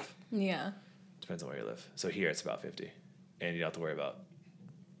on where you live. Yeah. Depends on where you live. So here it's about 50, and you don't have to worry about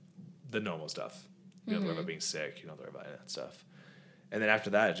the normal stuff. You don't have to worry about being sick. You don't have to worry about any of that stuff. And then after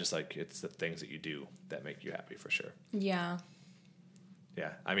that, it's just like it's the things that you do that make you happy for sure. Yeah.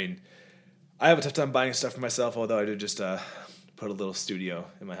 Yeah. I mean, I have a tough time buying stuff for myself, although I did just put a little studio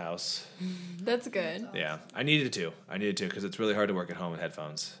in my house. That's good. Yeah. I needed to because it's really hard to work at home with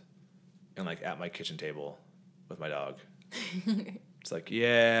headphones and like at my kitchen table with my dog. It's like,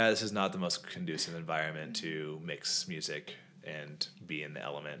 yeah, this is not the most conducive environment to mix music and be in the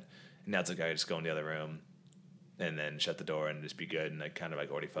element. And now it's like I just go in the other room and then shut the door and just be good and like kind of like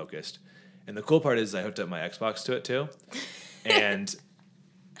already focused. And the cool part is I hooked up my Xbox to it too. And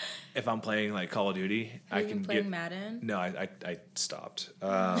if I'm playing like Call of Duty, I can playing Madden? No, I stopped.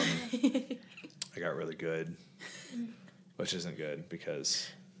 I got really good, which isn't good because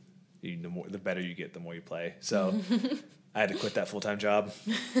the better you get, the more you play. So I had to quit that full-time job.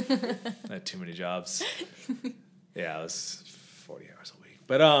 I had too many jobs. Yeah, it was 40 hours a week.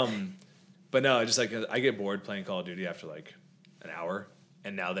 But But no, just like I get bored playing Call of Duty after like an hour,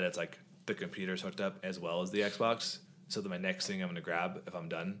 and now that it's like the computer's hooked up as well as the Xbox, so that my next thing I'm gonna grab if I'm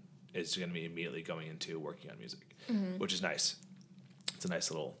done is gonna be immediately going into working on music, which is nice. It's a nice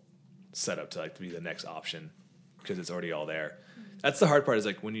little setup to like be the next option because it's already all there. That's the hard part is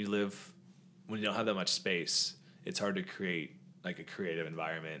like when you don't have that much space, it's hard to create like a creative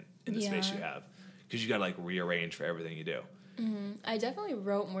environment in the space you have because you gotta like rearrange for everything you do. I definitely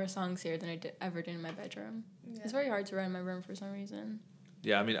wrote more songs here than I ever did in my bedroom. Yeah. It's very hard to write in my room for some reason.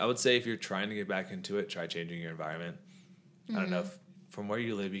 Yeah, I mean, I would say if you're trying to get back into it, try changing your environment. I don't know if from where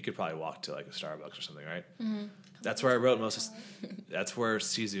you live, you could probably walk to like a Starbucks or something, right? That's where I wrote that's where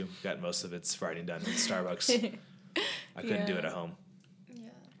Sisu got most of its writing done, in Starbucks. I couldn't do it at home. Yeah.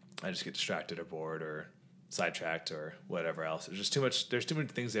 I just get distracted or bored or sidetracked or whatever else. There's just too much. There's too many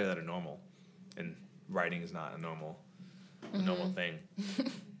things there that are normal, and writing is not a normal thing.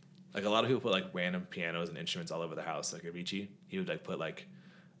 Like a lot of people put like random pianos and instruments all over the house. Like Avicii, he would like put like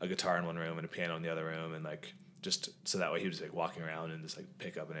a guitar in one room and a piano in the other room, and like just so that way he was like walking around and just like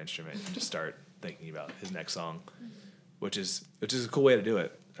pick up an instrument and just start thinking about his next song, which is a cool way to do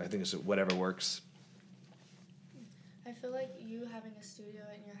it. I think it's whatever works. I feel like you having a studio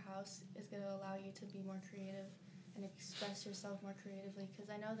in your house is going to allow you to be more creative and express yourself more creatively, because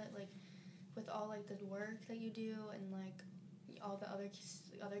I know that like with all like the work that you do and like all the other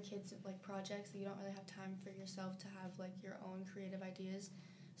kids like projects, that you don't really have time for yourself to have like your own creative ideas.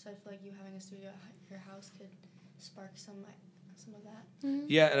 So I feel like you having a studio at your house could spark some of that.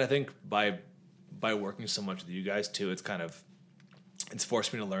 Yeah, and I think by working so much with you guys too, it's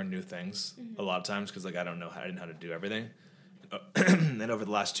forced me to learn new things a lot of times because like I didn't know how to do everything. And over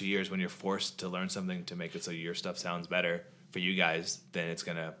the last 2 years, when you're forced to learn something to make it so your stuff sounds better for you guys, then it's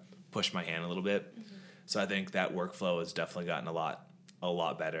gonna push my hand a little bit. So I think that workflow has definitely gotten a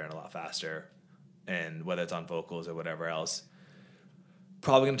lot better and a lot faster. And whether it's on vocals or whatever else,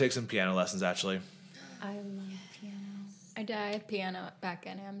 probably gonna take some piano lessons actually. I love piano. I had piano back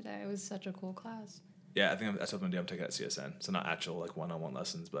in AMDA. It was such a cool class. Yeah, I think that's what I'm gonna do. I'm taking it at CSN, so not actual like one-on-one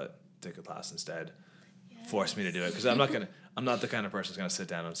lessons, but take a class instead. Yes. Force me to do it because I'm not the kind of person who's gonna sit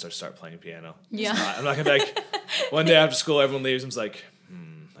down and start playing piano. Yeah, I'm not gonna like one day after school everyone leaves. I'm just like,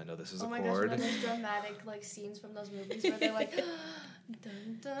 I know this is a chord. Oh my gosh, those dramatic like scenes from those movies where they're like,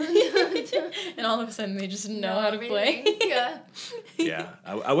 dun, dun, dun, dun. And all of a sudden they just know how to play. Yeah. Yeah,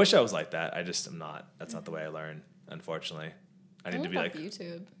 I wish I was like that. I'm not. That's not the way I learn. Unfortunately, I need to be like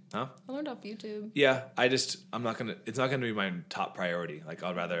YouTube. Huh? I learned off YouTube. Yeah, it's not gonna be my top priority. Like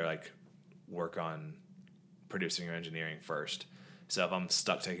I'd rather like work on producing or engineering first. So if I'm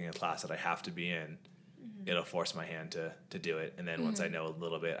stuck taking a class that I have to be in, it'll force my hand to do it. And then once I know a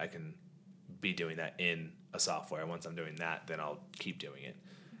little bit, I can be doing that in a software. Once I'm doing that, then I'll keep doing it.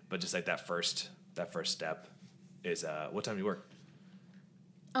 But just like that first step is what time do you work?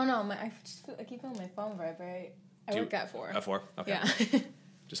 Oh no, I keep feeling my phone vibrate. I work at 4. At 4? Okay. Yeah.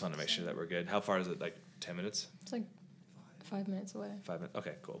 Just want to make sure that we're good. How far is it? Like 10 minutes? It's like 5 minutes away. 5 minutes.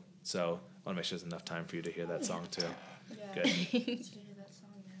 Okay, cool. So I want to make sure there's enough time for you to hear that song too. Yeah. Good. You should hear that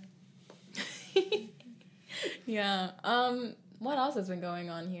song, man. Yeah. What else has been going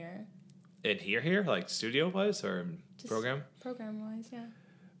on here? In here, like studio wise or Just program? Program wise,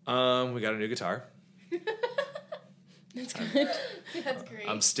 yeah. We got a new guitar. That's good. That's great.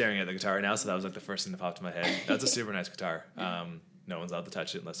 I'm staring at the guitar right now, so that was like the first thing that popped in my head. That's a super nice guitar. No one's allowed to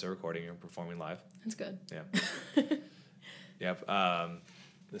touch it unless they're recording or performing live. That's good. Yeah. Yep.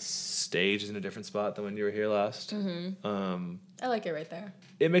 The stage is in a different spot than when you were here last. I like it right there.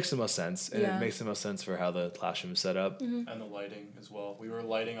 It makes the most sense, and it makes the most sense for how the classroom is set up. And the lighting as well. We were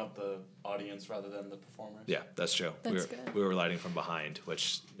lighting up the audience rather than the performers. Yeah, that's true. That's good. We were lighting from behind,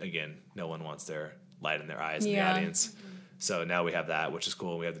 which, again, no one wants their light in their eyes in the audience. So now we have that, which is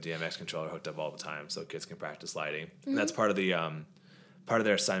cool. We have the DMX controller hooked up all the time, so kids can practice lighting. And that's part of the part of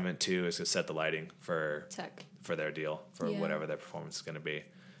their assignment too, is to set the lighting for tech for their deal for whatever their performance is going to be.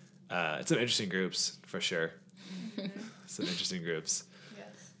 It's some interesting groups for sure. Some interesting groups.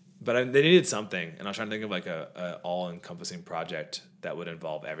 Yes. But they needed something, and I was trying to think of like a all-encompassing project that would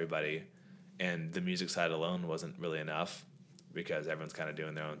involve everybody, and the music side alone wasn't really enough because everyone's kind of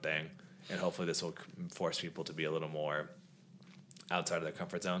doing their own thing. And hopefully this will force people to be a little more outside of their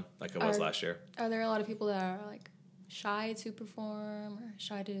comfort zone, like it was last year. Are there a lot of people that are like shy to perform or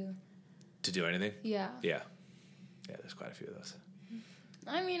shy to do anything? Yeah. Yeah. Yeah, there's quite a few of those.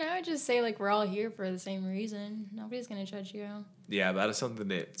 I mean, I would just say like we're all here for the same reason. Nobody's gonna judge you. Yeah, that is something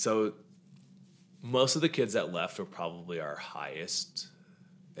that so most of the kids that left were probably our highest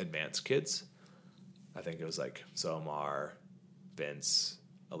advanced kids. I think it was like Somar, Vince,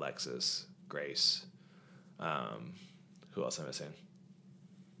 Alexis, Grace. Who else am I missing?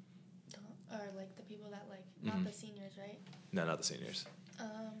 Or like the people that like not the seniors, right? No, not the seniors.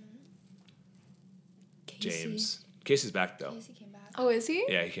 Casey. James. Casey's back though. Casey came back. Oh, is he?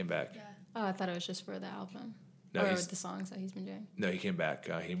 Yeah, he came back. Yeah. Oh, I thought it was just for the album. No, or the songs that he's been doing. No, he came back.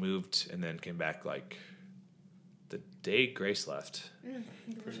 He moved and then came back like the day Grace left.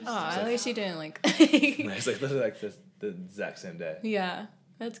 Oh, at least she didn't like. It's like literally like the exact same day. Yeah,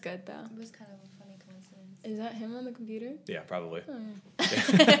 that's good though. It was kind of a funny coincidence. Is that him on the computer? Yeah, probably. Oh.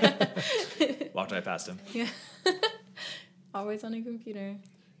 Walked right past him. Yeah. Always on a computer.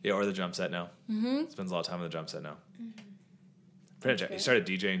 Yeah, or the drum set now. Mm-hmm. Spends a lot of time on the drum set now. Okay. He started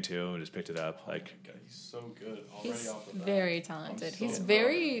DJing too and just picked it up. Like, God, he's so good already He's off of that. very talented. I'm so He's proud.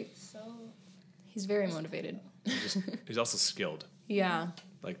 very motivated. he's also skilled. Yeah.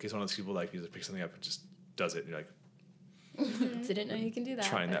 Like, he's one of those people like you just pick something up and just does it. And you're like Didn't know you can do that.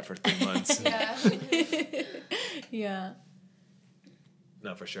 trying that but- for 3 months. Yeah. Yeah.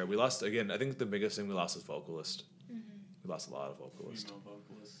 No, for sure. We lost again. I think the biggest thing we lost was vocalist. We lost a lot of vocalists, Female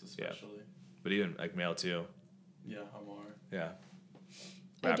vocalists especially. but even like male too. Yeah, Hamar. Yeah.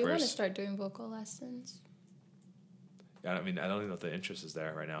 I do want to Rappers. start doing vocal lessons. I don't even know if the interest is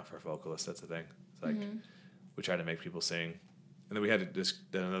there right now for vocalists. That's the thing. It's like we try to make people sing, and then we had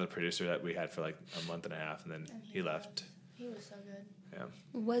another producer that we had for like a month and a half, and then he left. He was so good. Yeah.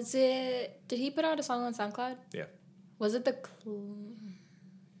 Did he put out a song on SoundCloud? Yeah. Was it not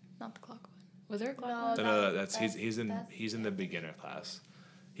the clock one? Was there a clock one? No, he's in the beginner class.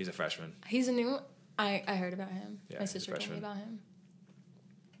 He's a freshman. He's a new. I heard about him. Yeah, My he's a sister told me freshman. about him.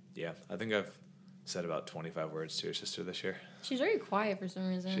 Yeah, I think I've said about 25 words to your sister this year. She's very quiet for some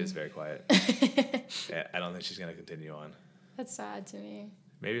reason. She is very quiet. Yeah, I don't think she's gonna continue on. That's sad to me.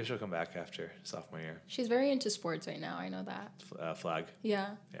 Maybe she'll come back after sophomore year. She's very into sports right now. I know that. Flag.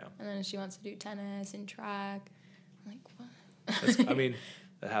 Yeah. Yeah. And then she wants to do tennis and track. I'm like, what? I mean,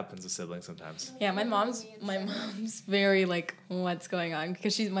 that happens with siblings sometimes. Yeah, my mom's very like, what's going on?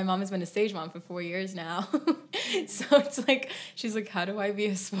 Because my mom has been a stage mom for 4 years now. So it's like, she's like, how do I be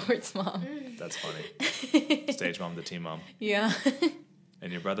a sports mom? That's funny. Stage mom to team mom. Yeah.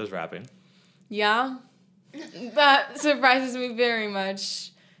 And your brother's rapping. Yeah. That surprises me very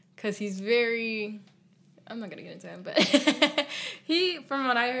much because he's very, I'm not going to get into him, but from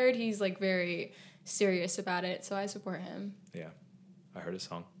what I heard, he's like very serious about it. So I support him. Yeah. I heard his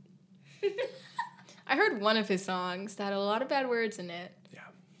song. I heard one of his songs that had a lot of bad words in it. Yeah.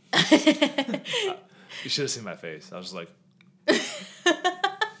 You should have seen my face. I was just like,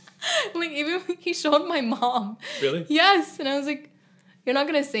 Like, even he showed my mom. really? Yes. And I was like, you're not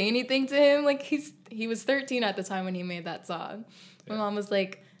going to say anything to him? Like, he was 13 at the time when he made that song. My mom was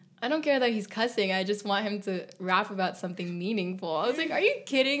like, I don't care that he's cussing. I just want him to rap about something meaningful. I was like, are you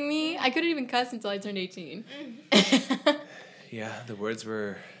kidding me? I couldn't even cuss until I turned 18. Yeah, the words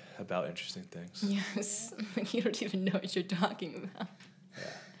were about interesting things. Yes. Like, you don't even know what you're talking about.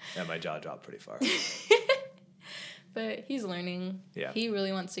 Yeah, my jaw dropped pretty far. But he's learning. Yeah. He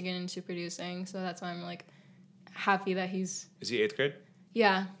really wants to get into producing. So that's why I'm, like, happy that he's... Is he 8th grade?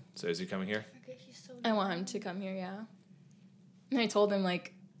 Yeah. So is he coming here? Okay, he's so I want him to come here, yeah. And I told him,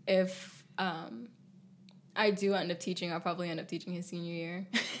 like, if I do end up teaching, I'll probably end up teaching his senior year.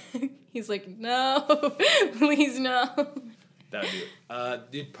 He's like, no, please no. That would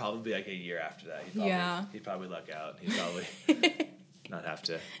be. It'd probably be like a year after that. He'd probably luck out. He'd probably not have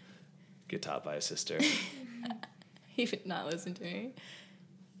to get taught by his sister. He would not listen to me.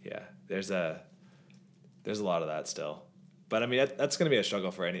 Yeah, there's a lot of that still, but I mean that's going to be a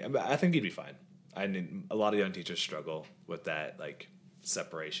struggle for any. I think he'd be fine. I mean, a lot of young teachers struggle with that like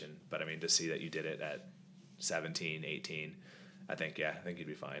separation, but I mean to see that you did it at 17, 18, I think you'd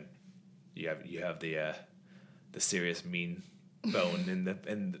be fine. You have the serious mean bone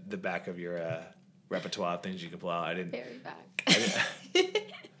in the back of your repertoire of things you can pull out. Very back.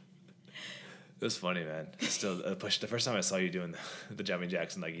 It was funny, man. Still, the first time I saw you doing the jumping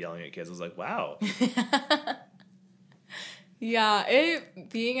jacks and like yelling at kids, I was like, wow. Yeah,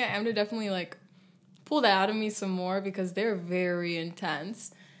 being at AMDA definitely like pulled that out of me some more because they're very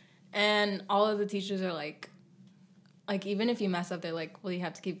intense. And all of the teachers are like even if you mess up, they're like, well, you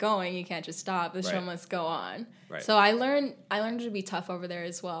have to keep going. You can't just stop. The show must go on. Right. So I learned to be tough over there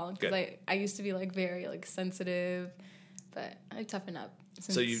as well. Because Good. I used to be like very like sensitive, but I toughen up.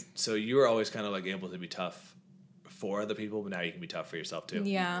 So you were always kind of like able to be tough for other people, but now you can be tough for yourself too.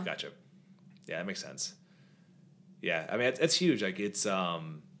 Yeah. Gotcha. Yeah, that makes sense. Yeah, I mean it's huge. Like it's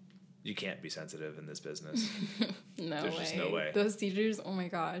you can't be sensitive in this business. No There's way. just no way. Those teachers, oh my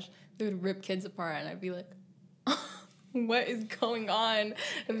gosh, they would rip kids apart, and I'd be like, what is going on?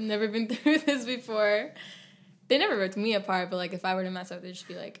 I've never been through this before. They never ripped me apart, but, like, if I were to mess up, they'd just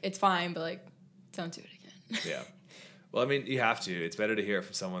be like, it's fine, but, like, don't do it again. Yeah. Well, I mean, you have to. It's better to hear it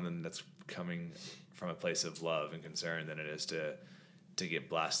from someone that's coming from a place of love and concern than it is to get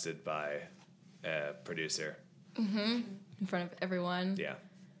blasted by a producer. Mm-hmm. In front of everyone. Yeah.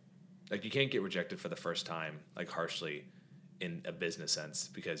 Like, you can't get rejected for the first time, like, harshly in a business sense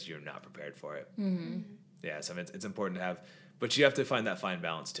because you're not prepared for it. Mm-hmm. Yeah, so it's important to have, but you have to find that fine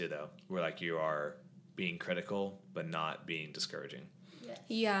balance too, though, where, like, you are being critical but not being discouraging.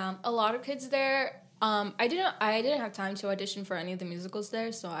 Yeah, a lot of kids there. I didn't have time to audition for any of the musicals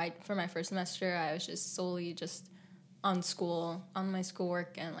there, so for my first semester I was just solely just on my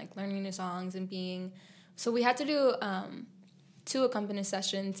schoolwork and, like, learning new songs and being. So we had to do 2 accompanist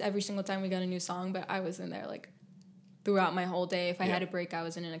sessions every single time we got a new song, but I was in there, like, throughout my whole day. If I had a break, I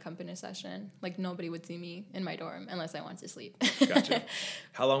was in an accompanist session. Like, nobody would see me in my dorm unless I wanted to sleep. Gotcha.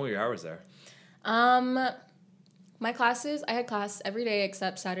 How long were your hours there? My classes, I had class every day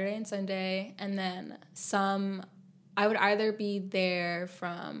except Saturday and Sunday, and then I would either be there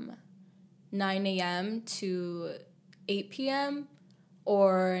from 9 a.m. to 8 p.m.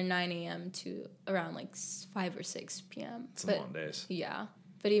 or 9 a.m. to around, like, 5 or 6 p.m. Some long days. Yeah.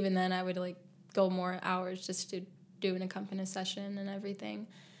 But even then, I would, like, go more hours just to do an accompanist session and everything.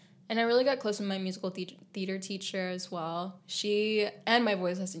 And I really got close with my musical theater teacher as well. She and my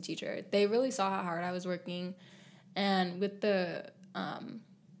voice lesson teacher, they really saw how hard I was working. And with the,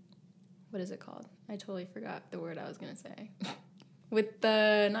 what is it called? I totally forgot the word I was going to say. With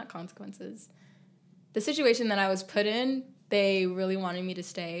the, not consequences, the situation that I was put in, they really wanted me to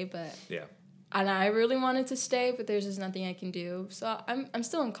stay, but... Yeah. And I really wanted to stay, but there's just nothing I can do. So I'm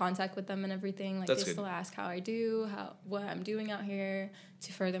still in contact with them and everything. Like, That's they good. still ask how I do, what I'm doing out here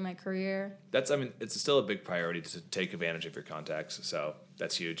to further my career. It's still a big priority to take advantage of your contacts, so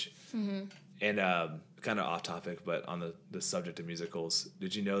that's huge. Mm-hmm. And kind of off topic, but on the subject of musicals,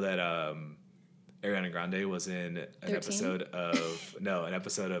 did you know that Ariana Grande was in an 13?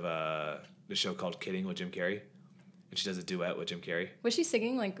 episode of the show called Kidding with Jim Carrey? And she does a duet with Jim Carrey. Was she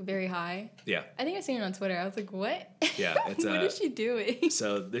singing, like, very high? Yeah. I think I seen it on Twitter. I was like, what? Yeah. It's what is she doing?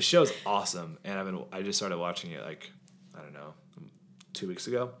 So this show's awesome, and I just started watching it, like, I don't know, 2 weeks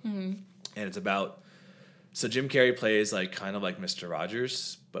ago. Mm-hmm. And it's about, so Jim Carrey plays, like, kind of like Mr.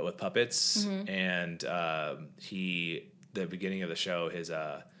 Rogers, but with puppets. Mm-hmm. And the beginning of the show,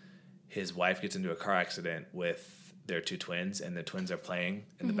 his wife gets into a car accident with their 2 twins, and the twins are playing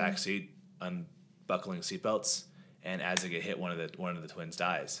in the back seat, unbuckling seatbelts. And as they get hit, one of the twins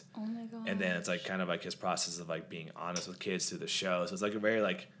dies. Oh my god! And then it's, like, kind of like his process of, like, being honest with kids through the show. So it's, like, a very,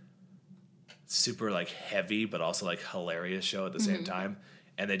 like, super, like, heavy but also, like, hilarious show at the same time.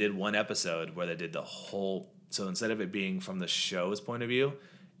 And they did one episode where they did the whole. So instead of it being from the show's point of view,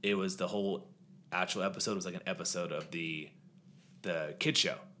 it was the whole actual episode was like an episode of the kids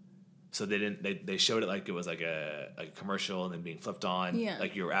show. So they showed it like it was like a commercial and then being flipped on. Yeah.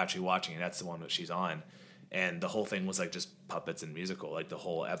 Like you were actually watching, and that's the one that she's on. And the whole thing was, like, just puppets and musical, like, the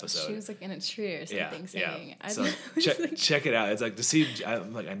whole episode. She was, like, in a tree or something saying. Yeah. So check it out. It's like to see. I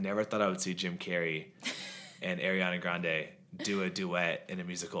never thought I would see Jim Carrey and Ariana Grande do a duet in a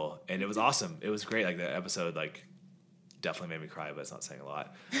musical, and it was awesome. It was great. Like, the episode, like, definitely made me cry, but it's not saying a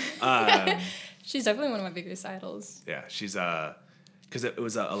lot. She's definitely one of my biggest idols. Yeah, she's because it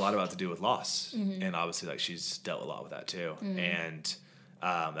was a lot about to do with loss, and obviously, like, she's dealt a lot with that too, and.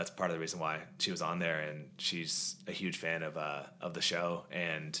 That's part of the reason why she was on there, and she's a huge fan of the show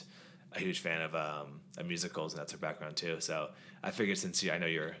and a huge fan of musicals, and that's her background too. So I figured since I know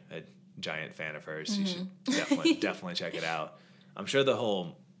you're a giant fan of hers, you should definitely check it out. I'm sure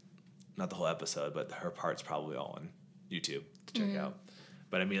not the whole episode, but her part's probably all on YouTube to check out.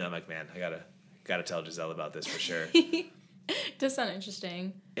 But immediately I'm like, man, I gotta tell Jezelle about this for sure. Does sound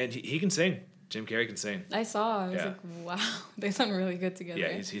interesting. And he can sing. Jim Carrey can sing. I saw. I was like, wow, they sound really good together. Yeah,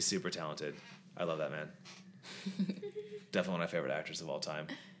 he's super talented. I love that man. Definitely one of my favorite actors of all time.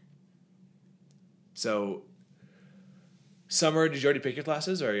 So, summer, did you already pick your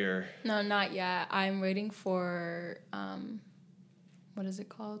classes or your... No, not yet. I'm waiting for, what is it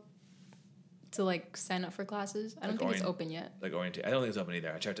called? To, like, sign up for classes. I don't think it's open yet. Like orientation. I don't think it's open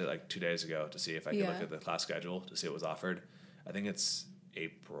either. I checked it, like, 2 days ago to see if I could look at the class schedule to see what was offered. I think it's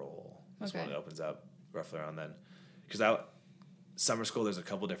April. That's when it opens up, roughly around then. Because summer school, there's a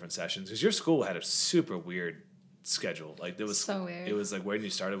couple different sessions. Because your school had a super weird schedule. Like, it was so weird. It was like when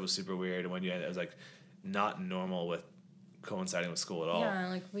you started was super weird, and when you ended, it was like not normal with coinciding with school at all. Yeah,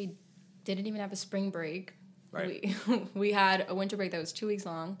 like we didn't even have a spring break. Right. We had a winter break that was 2 weeks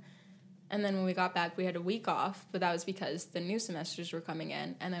long, And then when we got back, we had a week off, but that was because the new semesters were coming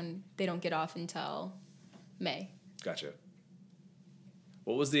in, and then they don't get off until May. Gotcha.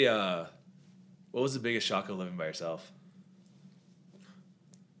 What was the biggest shock of living by yourself?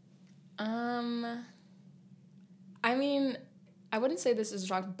 I mean, I wouldn't say this is a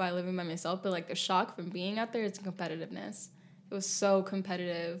shock by living by myself, but like the shock from being out there is competitiveness. It was so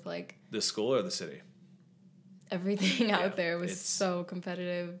competitive, like The school or the city? everything out there was so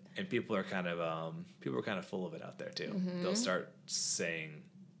competitive. And people are kind of full of it out there too. Mm-hmm. They'll start saying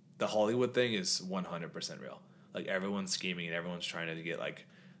the Hollywood thing is 100% real. Like everyone's scheming and everyone's trying to get like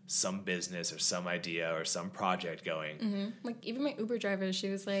some business or some idea or some project going. Mm-hmm. Like even my Uber driver, she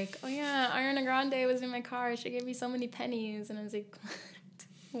was like, "Oh yeah, Ariana Grande was in my car. She gave me so many pennies," and I was like,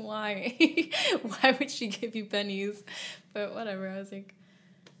 "Why? Why would she give you pennies?" But whatever. I was like,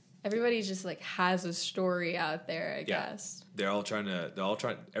 everybody just like has a story out there, I guess.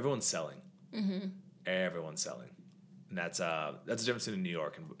 Everyone's selling. Mm-hmm. Everyone's selling. And that's the difference in New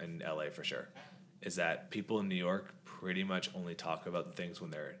York and LA for sure. Is that people in New York pretty much only talk about the things when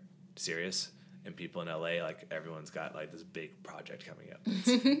they're serious, and people in LA, like everyone's got like this big project coming up.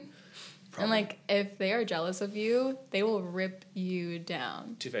 And like if they are jealous of you, they will rip you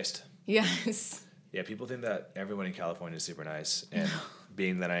down. Two-faced. Yes. Yeah, people think that everyone in California is super nice, and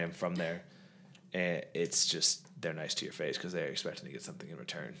being that I am from there, it's just they're nice to your face because they're expecting to get something in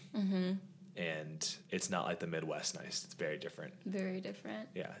return. Mm-hmm. And it's not like the Midwest nice. It's very different. Very different.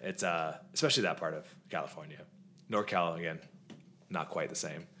 Yeah, it's especially that part of California. NorCal, again, not quite the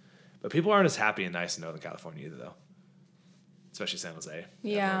same. But people aren't as happy and nice in Northern California either, though. Especially San Jose.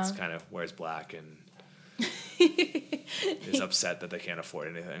 Yeah. Everyone's kind of wears black and is upset that they can't afford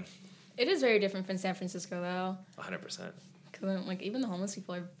anything. It is very different from San Francisco, though. 100%. Because like even the homeless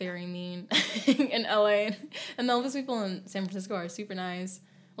people are very mean in LA, and the homeless people in San Francisco are super nice.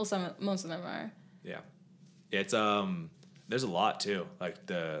 Well, most of them are. Yeah, it's there's a lot too. Like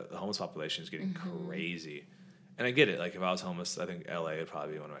the homeless population is getting crazy, and I get it. Like if I was homeless, I think LA would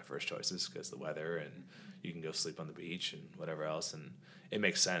probably be one of my first choices because the weather and you can go sleep on the beach and whatever else, and it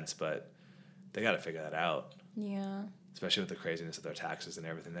makes sense. But they got to figure that out. Yeah. Especially with the craziness of their taxes and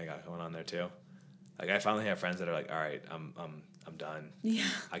everything they got going on there too. Like I finally have friends that are like, all right, I'm done. Yeah.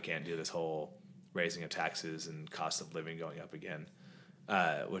 I can't do this whole raising of taxes and cost of living going up again.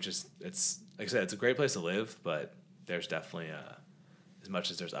 Which is, it's like I said, it's a great place to live, but there's definitely as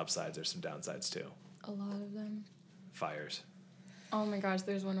much as there's upsides, there's some downsides too. A lot of them. Fires. Oh my gosh,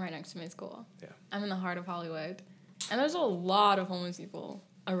 there's one right next to my school. Yeah. I'm in the heart of Hollywood, and there's a lot of homeless people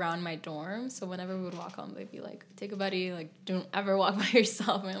around my dorm. So whenever we would walk home, they'd be like, "Take a buddy, like don't ever walk by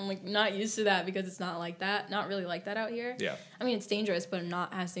yourself." And I'm like, not used to that because it's not like that, not really like that out here. Yeah. I mean, it's dangerous, but not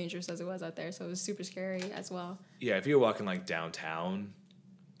as dangerous as it was out there. So it was super scary as well. Yeah, if you're walking like downtown,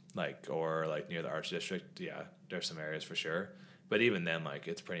 like or like near the Arts District, yeah, there's some areas for sure. But even then, like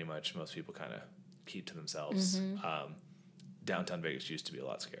it's pretty much most people kind of keep to themselves. Mm-hmm. Downtown Vegas used to be a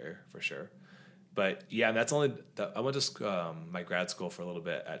lot scarier for sure. But yeah, that's only. I went to my grad school for a little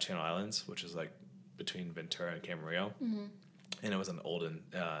bit at Channel Islands, which is like between Ventura and Camarillo, and it was an old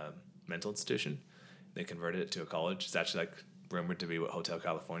mental institution. They converted it to a college. It's actually like rumored to be what Hotel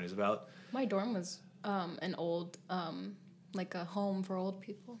California is about. My dorm was an old, like a home for old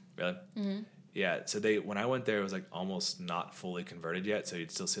people. Really? Mm-hmm. Yeah. So when I went there, it was like almost not fully converted yet. So you'd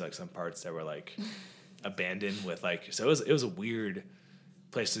still see like some parts that were like abandoned with like. So it was a weird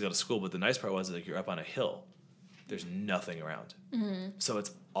place to go to school. But the nice part was like you're up on a hill. There's nothing around. Mm-hmm. So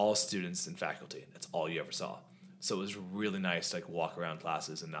it's all students and faculty. That's all you ever saw. So it was really nice to like walk around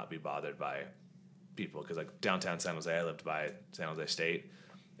classes and not be bothered by people. Because like downtown San Jose, I lived by San Jose State,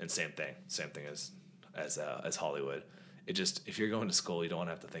 and same thing as Hollywood. It just, if you're going to school, you don't want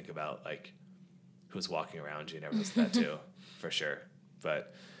to have to think about like who's walking around you and everything like that too, for sure.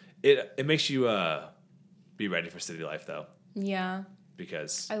 But it makes you be ready for city life though. Yeah.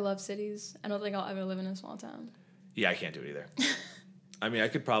 Because I love cities. I don't think I'll ever live in a small town. Yeah, I can't do it either. I mean, I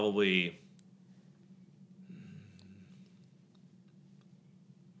could probably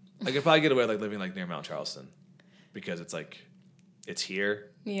get away with like living like near Mount Charleston because it's like it's here.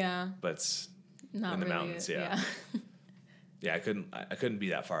 Yeah. But it's not in the really mountains. Yeah. Yeah, I couldn't be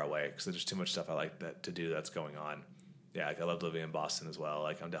that far away because there's too much stuff I like to do that's going on. Yeah, like I love living in Boston as well.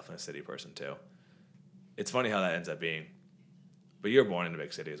 Like I'm definitely a city person too. It's funny how that ends up being. But you were born in a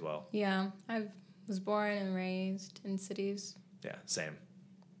big city as well. Yeah, I was born and raised in cities. Yeah, same.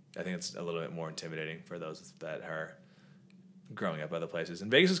 I think it's a little bit more intimidating for those that are growing up other places.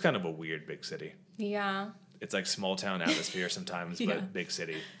 And Vegas is kind of a weird big city. Yeah. It's like small town atmosphere sometimes, Yeah. but big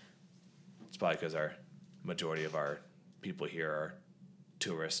city. It's probably because our majority of our people here are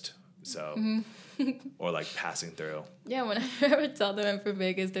tourist So, or like passing through. Yeah, whenever I would tell them I'm from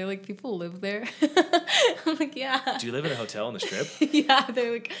Vegas, they're like, people live there. I'm like, yeah. Do you live in a hotel on the Strip? Yeah,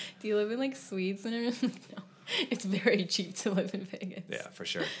 they're like, do you live in like suites and everything? No, it's very cheap to live in Vegas. Yeah, for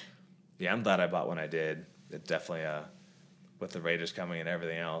sure. Yeah, I'm glad I bought when I did. It definitely, with the Raiders coming and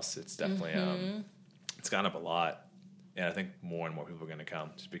everything else, it's definitely, it's gone up a lot. And I think more and more people are going to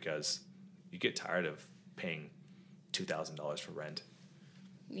come just because you get tired of paying $2,000 for rent.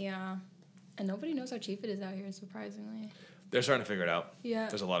 Yeah. And nobody knows how cheap it is out here, surprisingly. They're starting to figure it out. Yeah.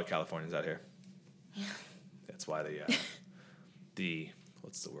 There's a lot of Californians out here. Yeah. That's why the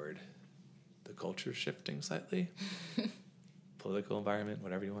what's the word? The culture shifting slightly. Political environment,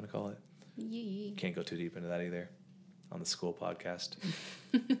 whatever you want to call it. Yeah. Can't go too deep into that either on the school podcast.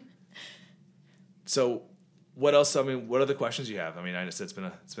 So, what else? I mean, what are the questions you have? I mean, I just said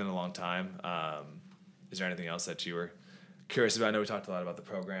it's been a long time. Is there anything else that you were curious about? I know we talked a lot about the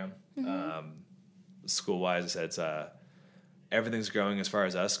program. School wise, I said it's everything's growing as far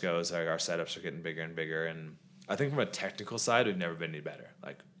as us goes. Like our setups are getting bigger and bigger, and I think from a technical side, we've never been any better.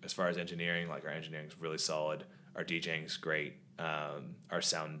 Like as far as engineering, like our engineering is really solid. Our DJing's great. Our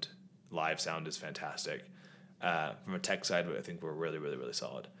live sound is fantastic. From a tech side, I think we're really, really, really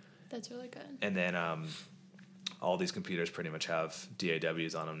solid. That's really good. And then all these computers pretty much have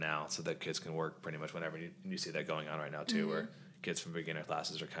DAWs on them now, so that kids can work pretty much whenever. You see that going on right now too, where kids from beginner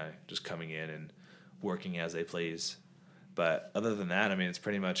classes are kind of just coming in and working as they please. But other than that, I mean, it's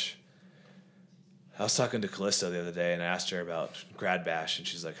pretty much. I was talking to Callisto the other day, and I asked her about Grad Bash, and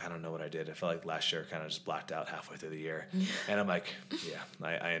she's like, I don't know what I did. I felt like last year I kind of just blacked out halfway through the year. And I'm like, yeah,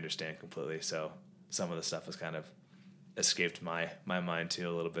 I understand completely. So some of the stuff has kind of escaped my mind, too,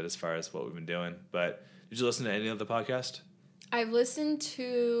 a little bit as far as what we've been doing. But did you listen to any of the podcast? I've listened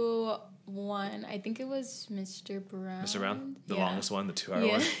to one. I think it was Mr. Brown. Mr. Brown? The longest one, the 2-hour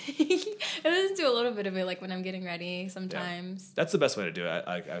one? I listen to a little bit of it, like, when I'm getting ready sometimes. Yeah. That's the best way to do it.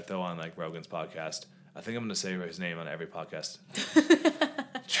 I throw on, like, Rogan's podcast. I think I'm going to say his name on every podcast.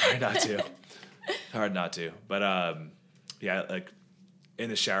 Try not to. Hard not to. But, yeah, like, in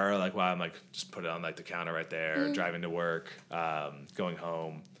the shower, like, while I'm, like, just put it on, like, the counter right there, driving to work, going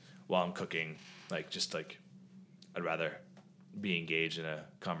home, while I'm cooking, like, just, like, I'd rather be engaged in a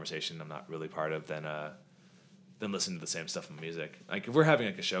conversation I'm not really part of than listen to the same stuff in music. Like if we're having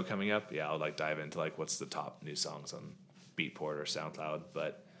like a show coming up, yeah, I'll like dive into like what's the top new songs on Beatport or SoundCloud.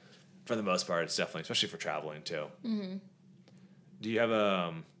 But for the most part, it's definitely, especially for traveling too. Mm-hmm. Do you have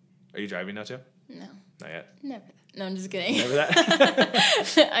are you driving now too? No. Not yet? Never that. No, I'm just kidding. Never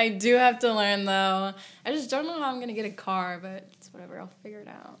that? I do have to learn though. I just don't know how I'm going to get a car, but it's whatever. I'll figure it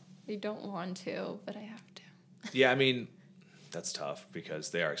out. I don't want to, but I have to. Yeah, I mean, that's tough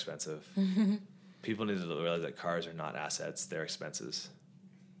because they are expensive. People need to realize that cars are not assets; they're expenses.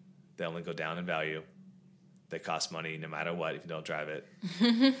 They only go down in value. They cost money no matter what if you don't drive it.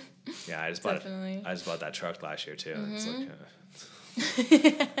 Yeah, I just bought that truck last year too. Mm-hmm.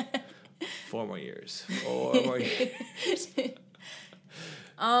 It's like 4 more years. 4 more years.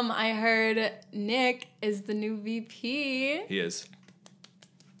 I heard Nick is the new VP. He is.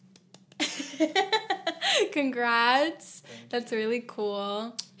 Congrats. That's really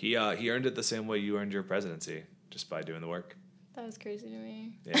cool. He earned it the same way you earned your presidency, just by doing the work. That was crazy to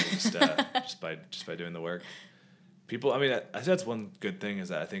me. Yeah, just by doing the work. People, I mean, I think that's one good thing is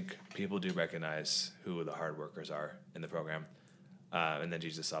that I think people do recognize who the hard workers are in the program. And then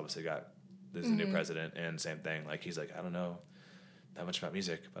Jesus obviously there's a new president, and same thing. Like he's like, I don't know that much about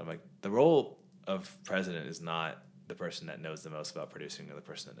music, but I'm like, the role of president is not the person that knows the most about producing or the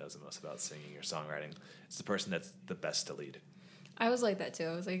person that knows the most about singing or songwriting. It's the person that's the best to lead. I was like that too.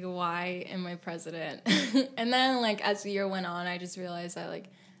 I was like, why am I president? And then like as the year went on, I just realized that like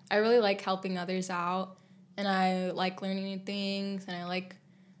I really like helping others out, and I like learning new things, and I like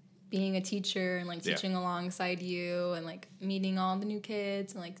being a teacher and like teaching alongside you, and like meeting all the new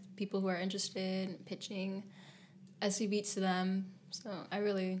kids and like people who are interested and pitching SVBeats to them. So I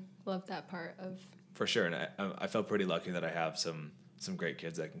really love that part of. For sure, and I felt pretty lucky that I have some great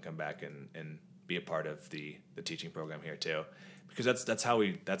kids that can come back and be a part of the teaching program here too, because that's how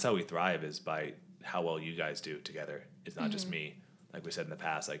we thrive is by how well you guys do together. It's not just me, like we said in the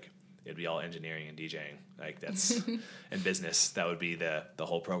past. Like it'd be all engineering and DJing, like that's and business. That would be the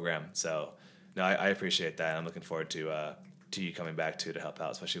whole program. So no, I appreciate that. I'm looking forward to you coming back to help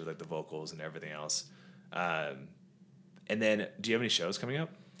out, especially with like the vocals and everything else. And then, do you have any shows coming up?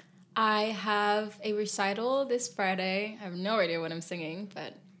 I have a recital this Friday. I have no idea what I'm singing,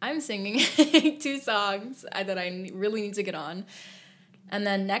 but I'm singing 2 songs that I really need to get on. And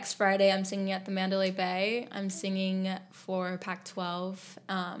then next Friday, I'm singing at the Mandalay Bay. I'm singing for Pac-12,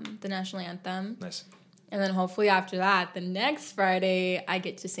 the national anthem. Nice. And then hopefully after that, the next Friday, I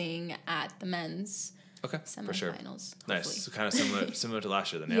get to sing at the men's semifinals. For sure. Hopefully. Nice. So kind of similar to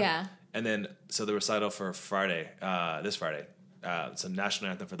last year then, yeah? Yeah. And then, so the recital for Friday, this Friday, so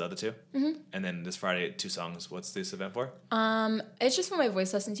national anthem for the other two. Mm-hmm. And then this Friday, 2 songs. What's this event for? It's just for my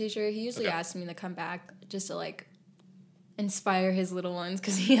voice lesson teacher. He usually asks me to come back just to, like, inspire his little ones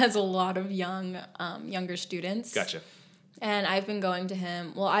because he has a lot of younger students. Gotcha. And I've been going to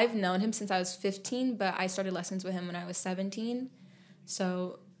him. Well, I've known him since I was 15, but I started lessons with him when I was 17.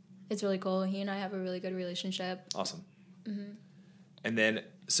 So it's really cool. He and I have a really good relationship. Awesome. Mm-hmm. And then,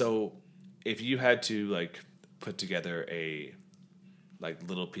 so if you had to, like, put together a, like,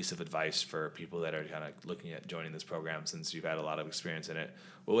 little piece of advice for people that are kind of looking at joining this program since you've had a lot of experience in it,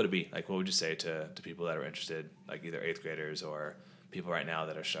 what would it be? Like, what would you say to people that are interested, like either 8th graders or people right now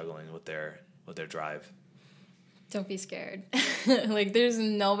that are struggling with their drive? Don't be scared. Like, there's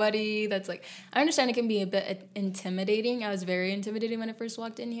nobody that's like, I understand it can be a bit intimidating. I was very intimidated when I first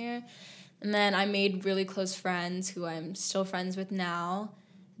walked in here. And then I made really close friends who I'm still friends with now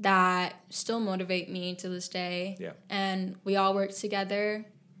that still motivate me to this day. Yeah. And we all work together.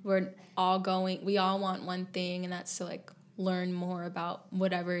 We all want one thing, and that's to, like, learn more about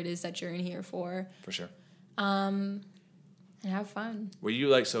whatever it is that you're in here for. For sure. And have fun. Were you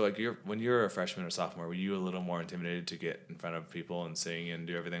like, so like when you were a freshman or sophomore, were you a little more intimidated to get in front of people and sing and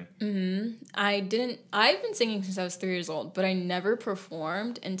do everything? Mm-hmm. I've been singing since I was 3 years old, but I never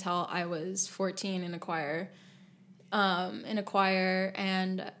performed until I was 14 in a choir.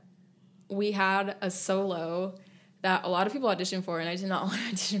 And we had a solo that a lot of people auditioned for, and I did not want to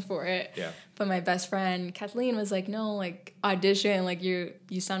audition for it. Yeah. But my best friend, Kathleen, was like, no, like, audition, like, you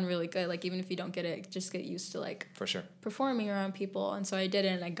sound really good. Like, even if you don't get it, just get used to, like, for sure, performing around people. And so I did it,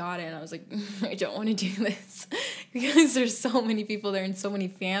 and I got it, and I was like, I don't want to do this. Because there's so many people there and so many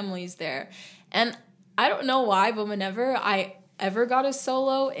families there. And I don't know why, but whenever I ever got a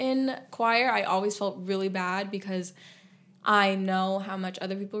solo in choir, I always felt really bad because I know how much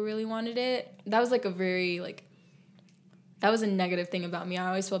other people really wanted it. That was, like, that was a negative thing about me. I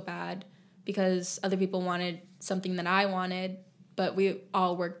always felt bad because other people wanted something that I wanted, but we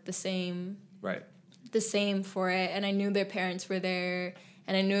all worked the same for it. And I knew their parents were there,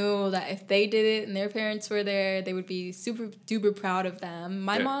 and I knew that if they did it and their parents were there, they would be super duper proud of them.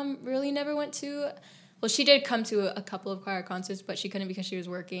 My mom really never went to, well, she did come to a couple of choir concerts, but she couldn't because she was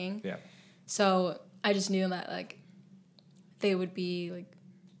working. Yeah. So I just knew that, like, they would be, like,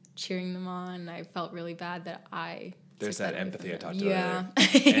 cheering them on. I felt really bad that there's that empathy I talked about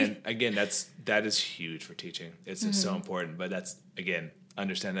earlier. And again, that is huge for teaching. It's so important. But that's, again,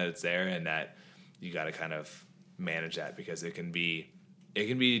 understand that it's there and that you got to kind of manage that because it can be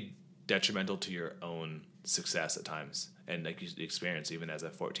detrimental to your own success at times. And like you experience even as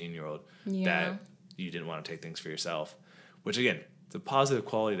a 14-year-old that you didn't want to take things for yourself, which again, it's a positive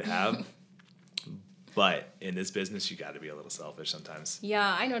quality to have. But in this business, you got to be a little selfish sometimes.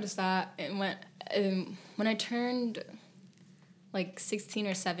 Yeah, I noticed that. And when I turned, like, 16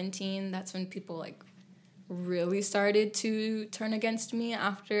 or 17, that's when people, like, really started to turn against me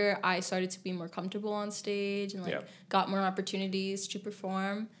after I started to be more comfortable on stage and, like, got more opportunities to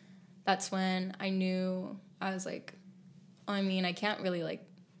perform. That's when I knew I was like, I mean, I can't really, like,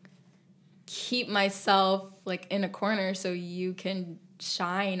 keep myself, like, in a corner so you can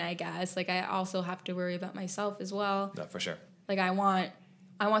shine, I guess. Like, I also have to worry about myself as well. No, for sure. Like, I want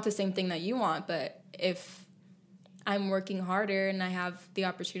the same thing that you want, but if I'm working harder and I have the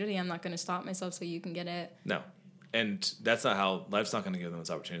opportunity, I'm not going to stop myself so you can get it. No. And that's not how, life's not going to give them those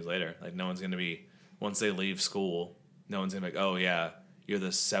opportunities later. Like, no one's going to be, once they leave school, no one's going to be like, oh, yeah, you're the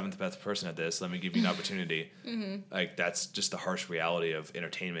 7th best person at this, let me give you an opportunity. Like, that's just the harsh reality of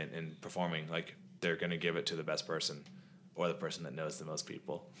entertainment and performing. Like, they're going to give it to the best person. Or the person that knows the most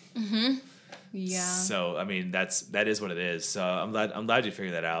people. Yeah. So I mean that is what it is. So I'm glad you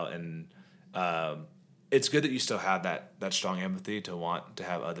figured that out, and it's good that you still have that strong empathy to want to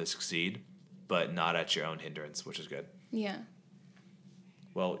have others succeed, but not at your own hindrance, which is good. Yeah.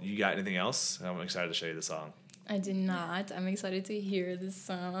 Well, you got anything else? I'm excited to show you the song. I do not. I'm excited to hear the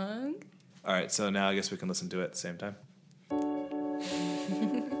song. All right, so now I guess we can listen to it at the same time.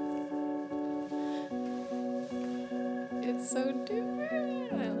 It's so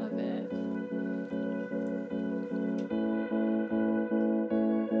different. I love it.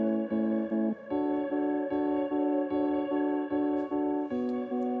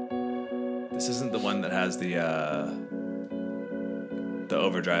 This isn't the one that has the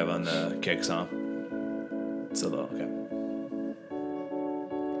overdrive on the kicks on. It's a little, okay.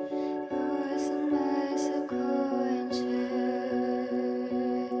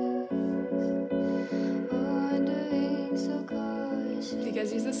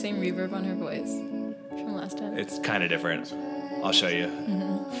 has the same reverb on her voice from last time. It's kind of different. I'll show you.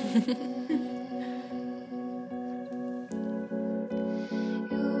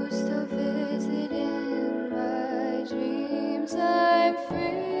 Used to visit in my dreams. I'm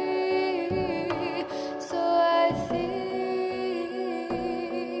free, so I think.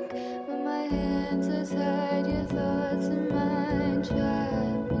 When my hands are tied, your thoughts and mine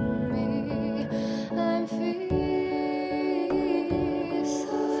trapping me. I'm free,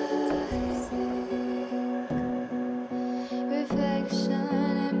 so I think. Reflection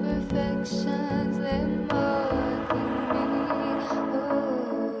and perfections, they're marking me.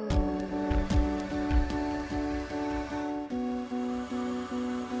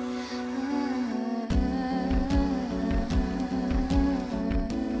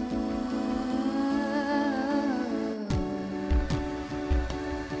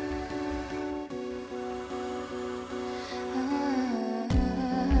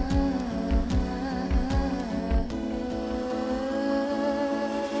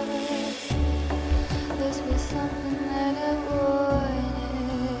 This was something that I wanted.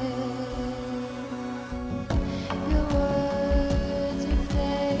 Your words are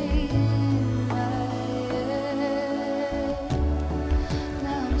playing in my head.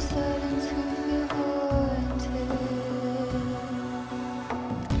 Now I'm starting to feel haunted.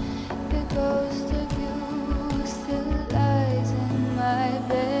 The ghost of you still lies in my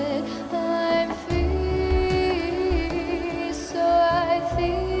bed. I'm free, so I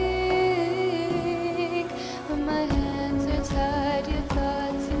think. When my hands are tied, your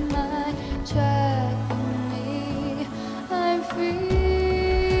thoughts and mine trapping me. I'm free,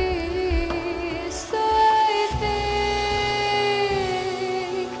 so I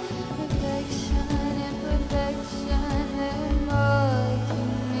think. Reflection and perfection, they're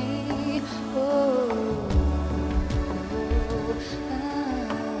marking me.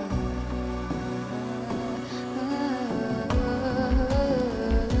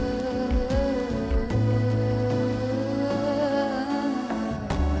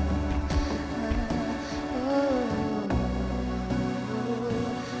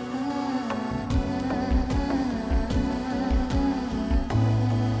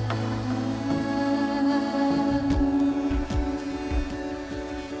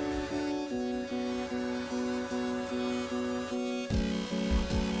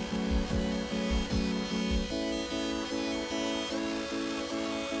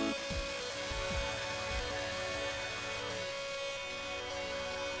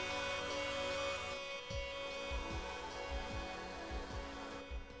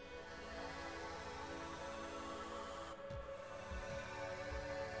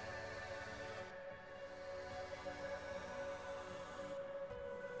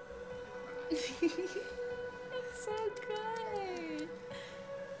 It's so good.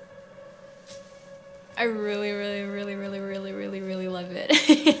 I really, really, really, really, really, really, really love it.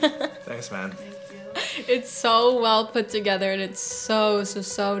 Thanks, man. It's so well put together, and it's so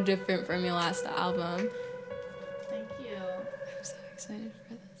different from your last album. Thank you. I'm so excited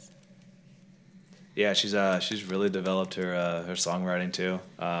for this. Yeah, she's really developed her songwriting too.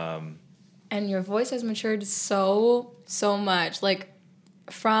 And your voice has matured so much. Like,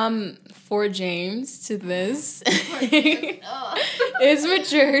 from For James to this, it's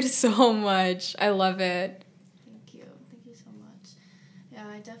matured so much. I love it. Thank you so much. Yeah,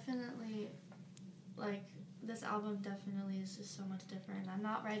 I definitely, like, this album definitely is just so much different. I'm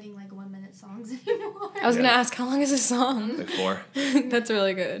not writing, like, 1 minute songs anymore. I was gonna ask, how long is this song? Like 4. That's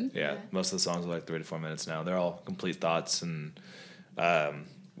really good. Yeah, most of the songs are like 3 to 4 minutes now. They're all complete thoughts, and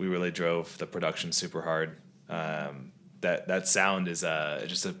we really drove the production super hard. That sound is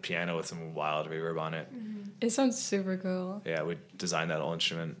just a piano with some wild reverb on it. It sounds super cool. Yeah, we designed that whole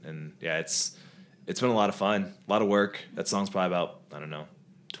instrument, and yeah, it's been a lot of fun, a lot of work. That song's probably about, I don't know,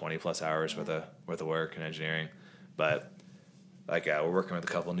 20 plus hours worth of work and engineering. But like we're working with a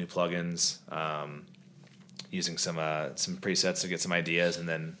couple new plugins, using some presets to get some ideas, and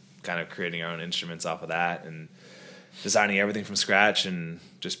then kind of creating our own instruments off of that, and designing everything from scratch, and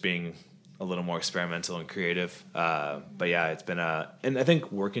just being a little more experimental and creative. But yeah, it's been and I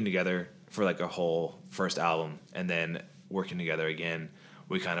think working together for like a whole first album, and then working together again,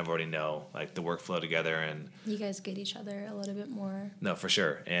 we kind of already know like the workflow together, and You guys get each other a little bit more. no, for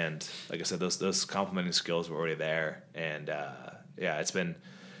sure. And like I said, those complementing skills were already there, and yeah, it's been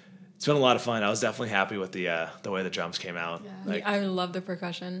a lot of fun. I was definitely happy with the way the drums came out. Yeah. Like, I love the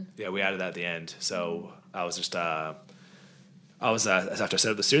percussion. yeah, we added that at the end, so I was just after I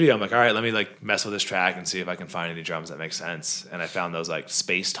set up the studio, I'm like, all right, let me like mess with this track and see if I can find any drums that make sense. And I found those like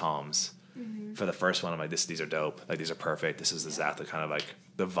space toms for the first one. I'm like, these are dope. Like, these are perfect. This is exactly kind of like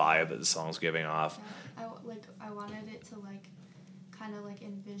the vibe that the song's giving off. Yeah. I wanted it to like kind of like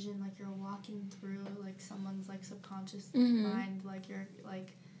envision like you're walking through like someone's like subconscious mind, like you're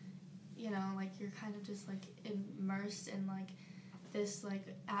like, you know, like you're kind of just like immersed in like this like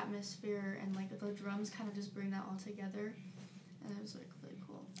atmosphere, and like the drums kind of just bring that all together, and it was like really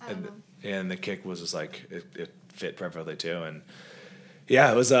cool. I don't know. And the kick was just like it fit perfectly too, and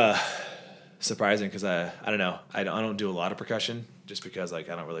yeah, it was surprising because I don't know, I don't do a lot of percussion just because like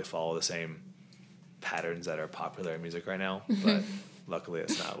I don't really follow the same patterns that are popular in music right now, but luckily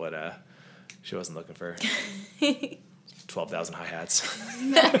it's not what she wasn't looking for. 12,000 hi-hats.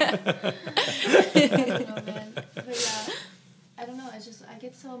 I don't know, man. But yeah, I don't know. It's just I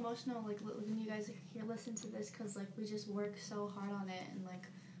get so emotional like when you guys listen to this, because like we just work so hard on it and like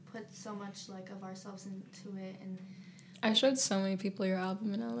put so much like of ourselves into it. And I showed so many people your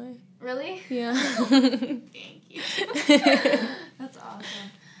album in LA. Really? Yeah. Thank you. That's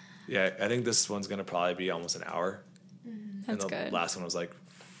awesome. Yeah, I think this one's gonna probably be almost an hour. That's and the good. last one was like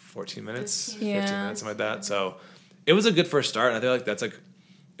 14 minutes, 15 minutes, something like that. So it was a good first start. And I feel like that's like,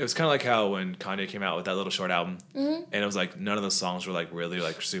 it was kind of like how when Kanye came out with that little short album, and it was like none of the songs were like really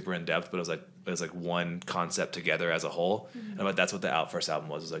like super in depth, but it was like one concept together as a whole. And like that's what the first album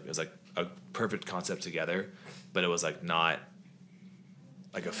was. It was like a perfect concept together, but it was like not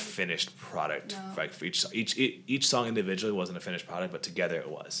like a finished product. No. Like for each song individually wasn't a finished product, but together it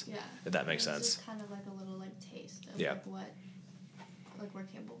was. Yeah. If that makes It's sense. just kind of like a little like taste of Yeah. like what like we're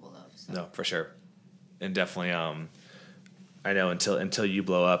capable of. So. No, for sure. And definitely, I know until you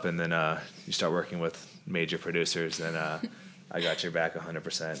blow up and then you start working with major producers, then I got your back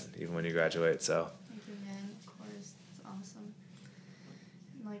 100%, even when you graduate. So. Thank you, man. Of course, it's awesome.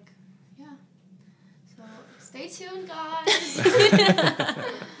 And like, yeah. So stay tuned, guys.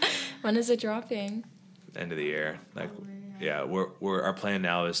 When is it dropping? End of the year, like, Probably, yeah, we're our plan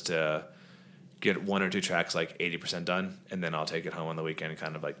now is to get 1 or 2 tracks like 80% done, and then I'll take it home on the weekend and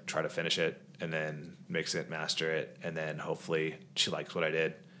kind of like try to finish it, and then mix it, master it, and then hopefully she likes what I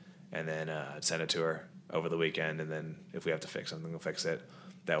did, and then send it to her over the weekend, and then if we have to fix something, we'll fix it.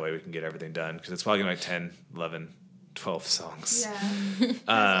 That way we can get everything done, because it's probably gonna be like 10, 11, 12 songs.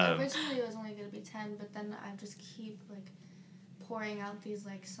 Yeah. Originally it was only going to be 10, but then I just keep like pouring out these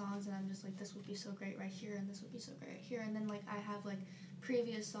like songs, and I'm just like, this would be so great right here, and this would be so great right here, and then like I have like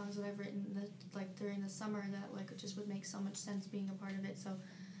previous songs that I've written like during the summer that like just would make so much sense being a part of it. So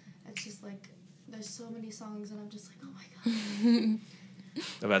it's just like there's so many songs, and I'm just like, oh my god.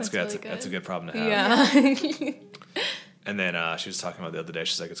 Oh, that's good. really That's a good. good problem to have. Yeah. And then she was talking about the other day.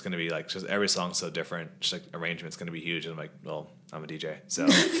 She's like, it's going to be like, just every song's so different. She's like, arrangement's going to be huge. And I'm like, well, I'm a DJ, so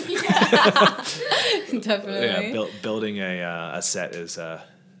Definitely. yeah, building a set is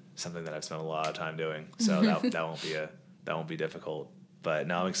something that I've spent a lot of time doing. So that won't be difficult. But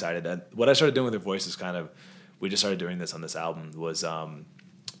now I'm excited. What I started doing with her voice is kind of, we just started doing this on this album, was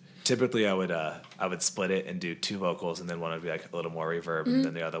typically I would split it and do 2 vocals, and then one would be like a little more reverb, and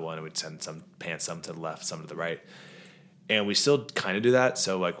then the other one would pan some to the left, some to the right. And we still kind of do that.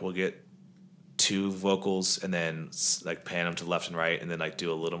 So like we'll get 2 vocals and then like pan them to the left and right, and then like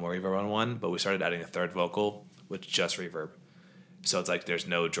do a little more reverb on one. But we started adding a 3rd vocal with just reverb. So it's like there's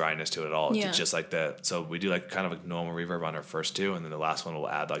no dryness to it at all. Yeah. It's just like so we do like kind of like normal reverb on our first 2, and then the last one will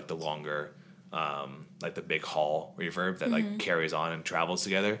add like the longer, like the big hall reverb that like carries on and travels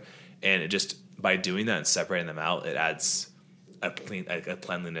together. And it just, by doing that and separating them out, it adds a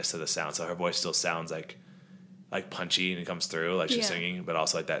cleanliness to the sound. So her voice still sounds like punchy and it comes through like she's singing, but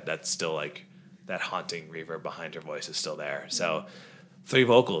also like that's still like that haunting reverb behind her voice is still there. So 3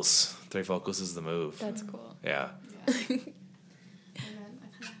 vocals is the move. That's cool. Yeah. Yeah. And then I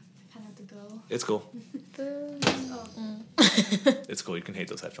kind of have to go. It's cool. Oh. It's cool. You can hate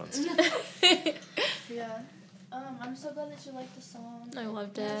those headphones. Yeah. I'm so glad that you liked the song. I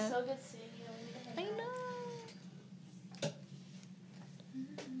loved It was it. so good seeing you. We need to hang out.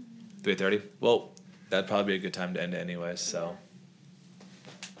 3:30. Well, that'd probably be a good time to end it anyways. So,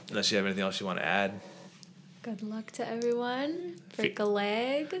 unless you have anything else you want to add. Good luck to everyone. Break a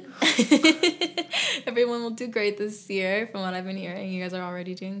leg. Everyone will do great this year, from what I've been hearing. You guys are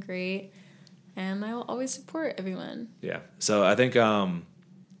already doing great. And I will always support everyone. Yeah. So I think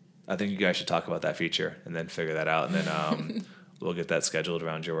you guys should talk about that feature and then figure that out, and then we'll get that scheduled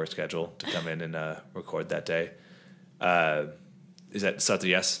around your work schedule to come in and record that day. Is that a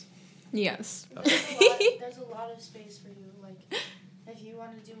yes? Yes. Okay. There's a lot of space for you. Like, if you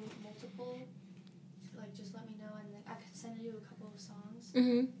want to do multiple, like, just let me know, and then I could send you a couple of songs.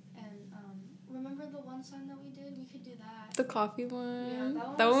 Mm-hmm. And remember the one song that we did? We could do that. The coffee one.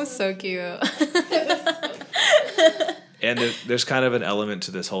 Yeah, that one was so cute. And there's kind of an element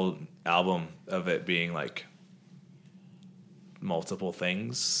to this whole album of it being like multiple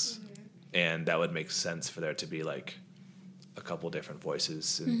things, and that would make sense for there to be like a couple different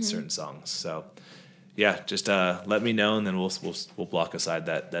voices in certain songs. So yeah, just let me know, and then we'll block aside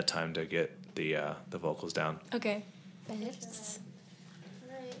that time to get the vocals down. Okay. Thanks.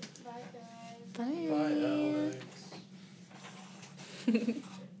 All right. Bye, guys. Bye. Bye, Alex.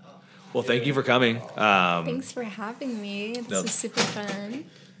 Well, thank you for coming. Thanks for having me. This Nope. was super fun.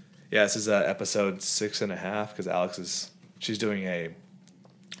 Yeah, this is episode 6.5 because Alex she's doing a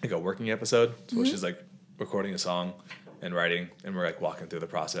working episode. So she's like recording a song and writing, and we're like walking through the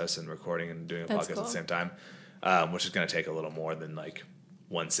process and recording and doing a That's podcast cool. at the same time, which is going to take a little more than like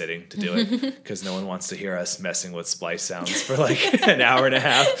one sitting to do it because no one wants to hear us messing with splice sounds for like an hour and a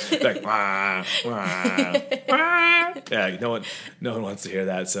half. Like wah, wah, wah. Yeah, no one wants to hear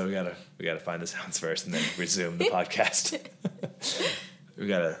that. So we gotta find the sounds first and then resume the podcast. We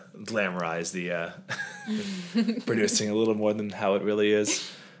gotta glamorize the producing a little more than how it really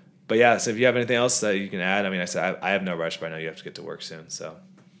is. But yeah, so if you have anything else that you can add, I mean, I have no rush, but I know you have to get to work soon. So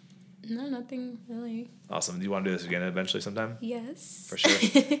No, nothing really. awesome. Do you want to do this again eventually sometime? Yes. For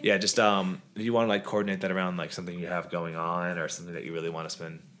sure. Yeah, just if you want to like coordinate that around like something you have going on or something that you really want to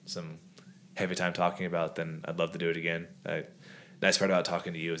spend some heavy time talking about, then I'd love to do it again. Nice part about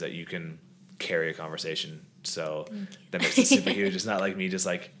talking to you is that you can carry a conversation. So that makes it super huge. It's not like me just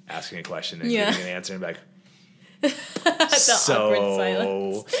like asking a question and giving an answer and be like, The awkward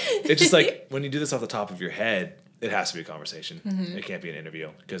silence. it's just like when you do this off the top of your head, it has to be a conversation. It can't be an interview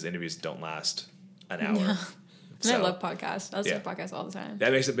because interviews don't last an hour. Yeah. So, And I love podcasts. I listen to podcasts all the time.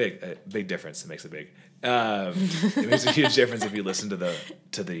 that makes a big difference. It makes it big. It makes a huge difference if you listen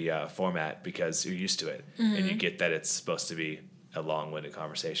to the format because you're used to it and you get that it's supposed to be a long-winded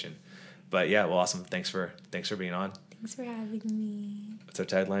conversation. But yeah, well, awesome. Thanks for being on. Thanks for having me. What's our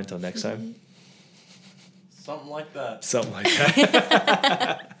tagline? Till next time. Something like that. Something like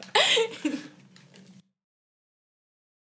that.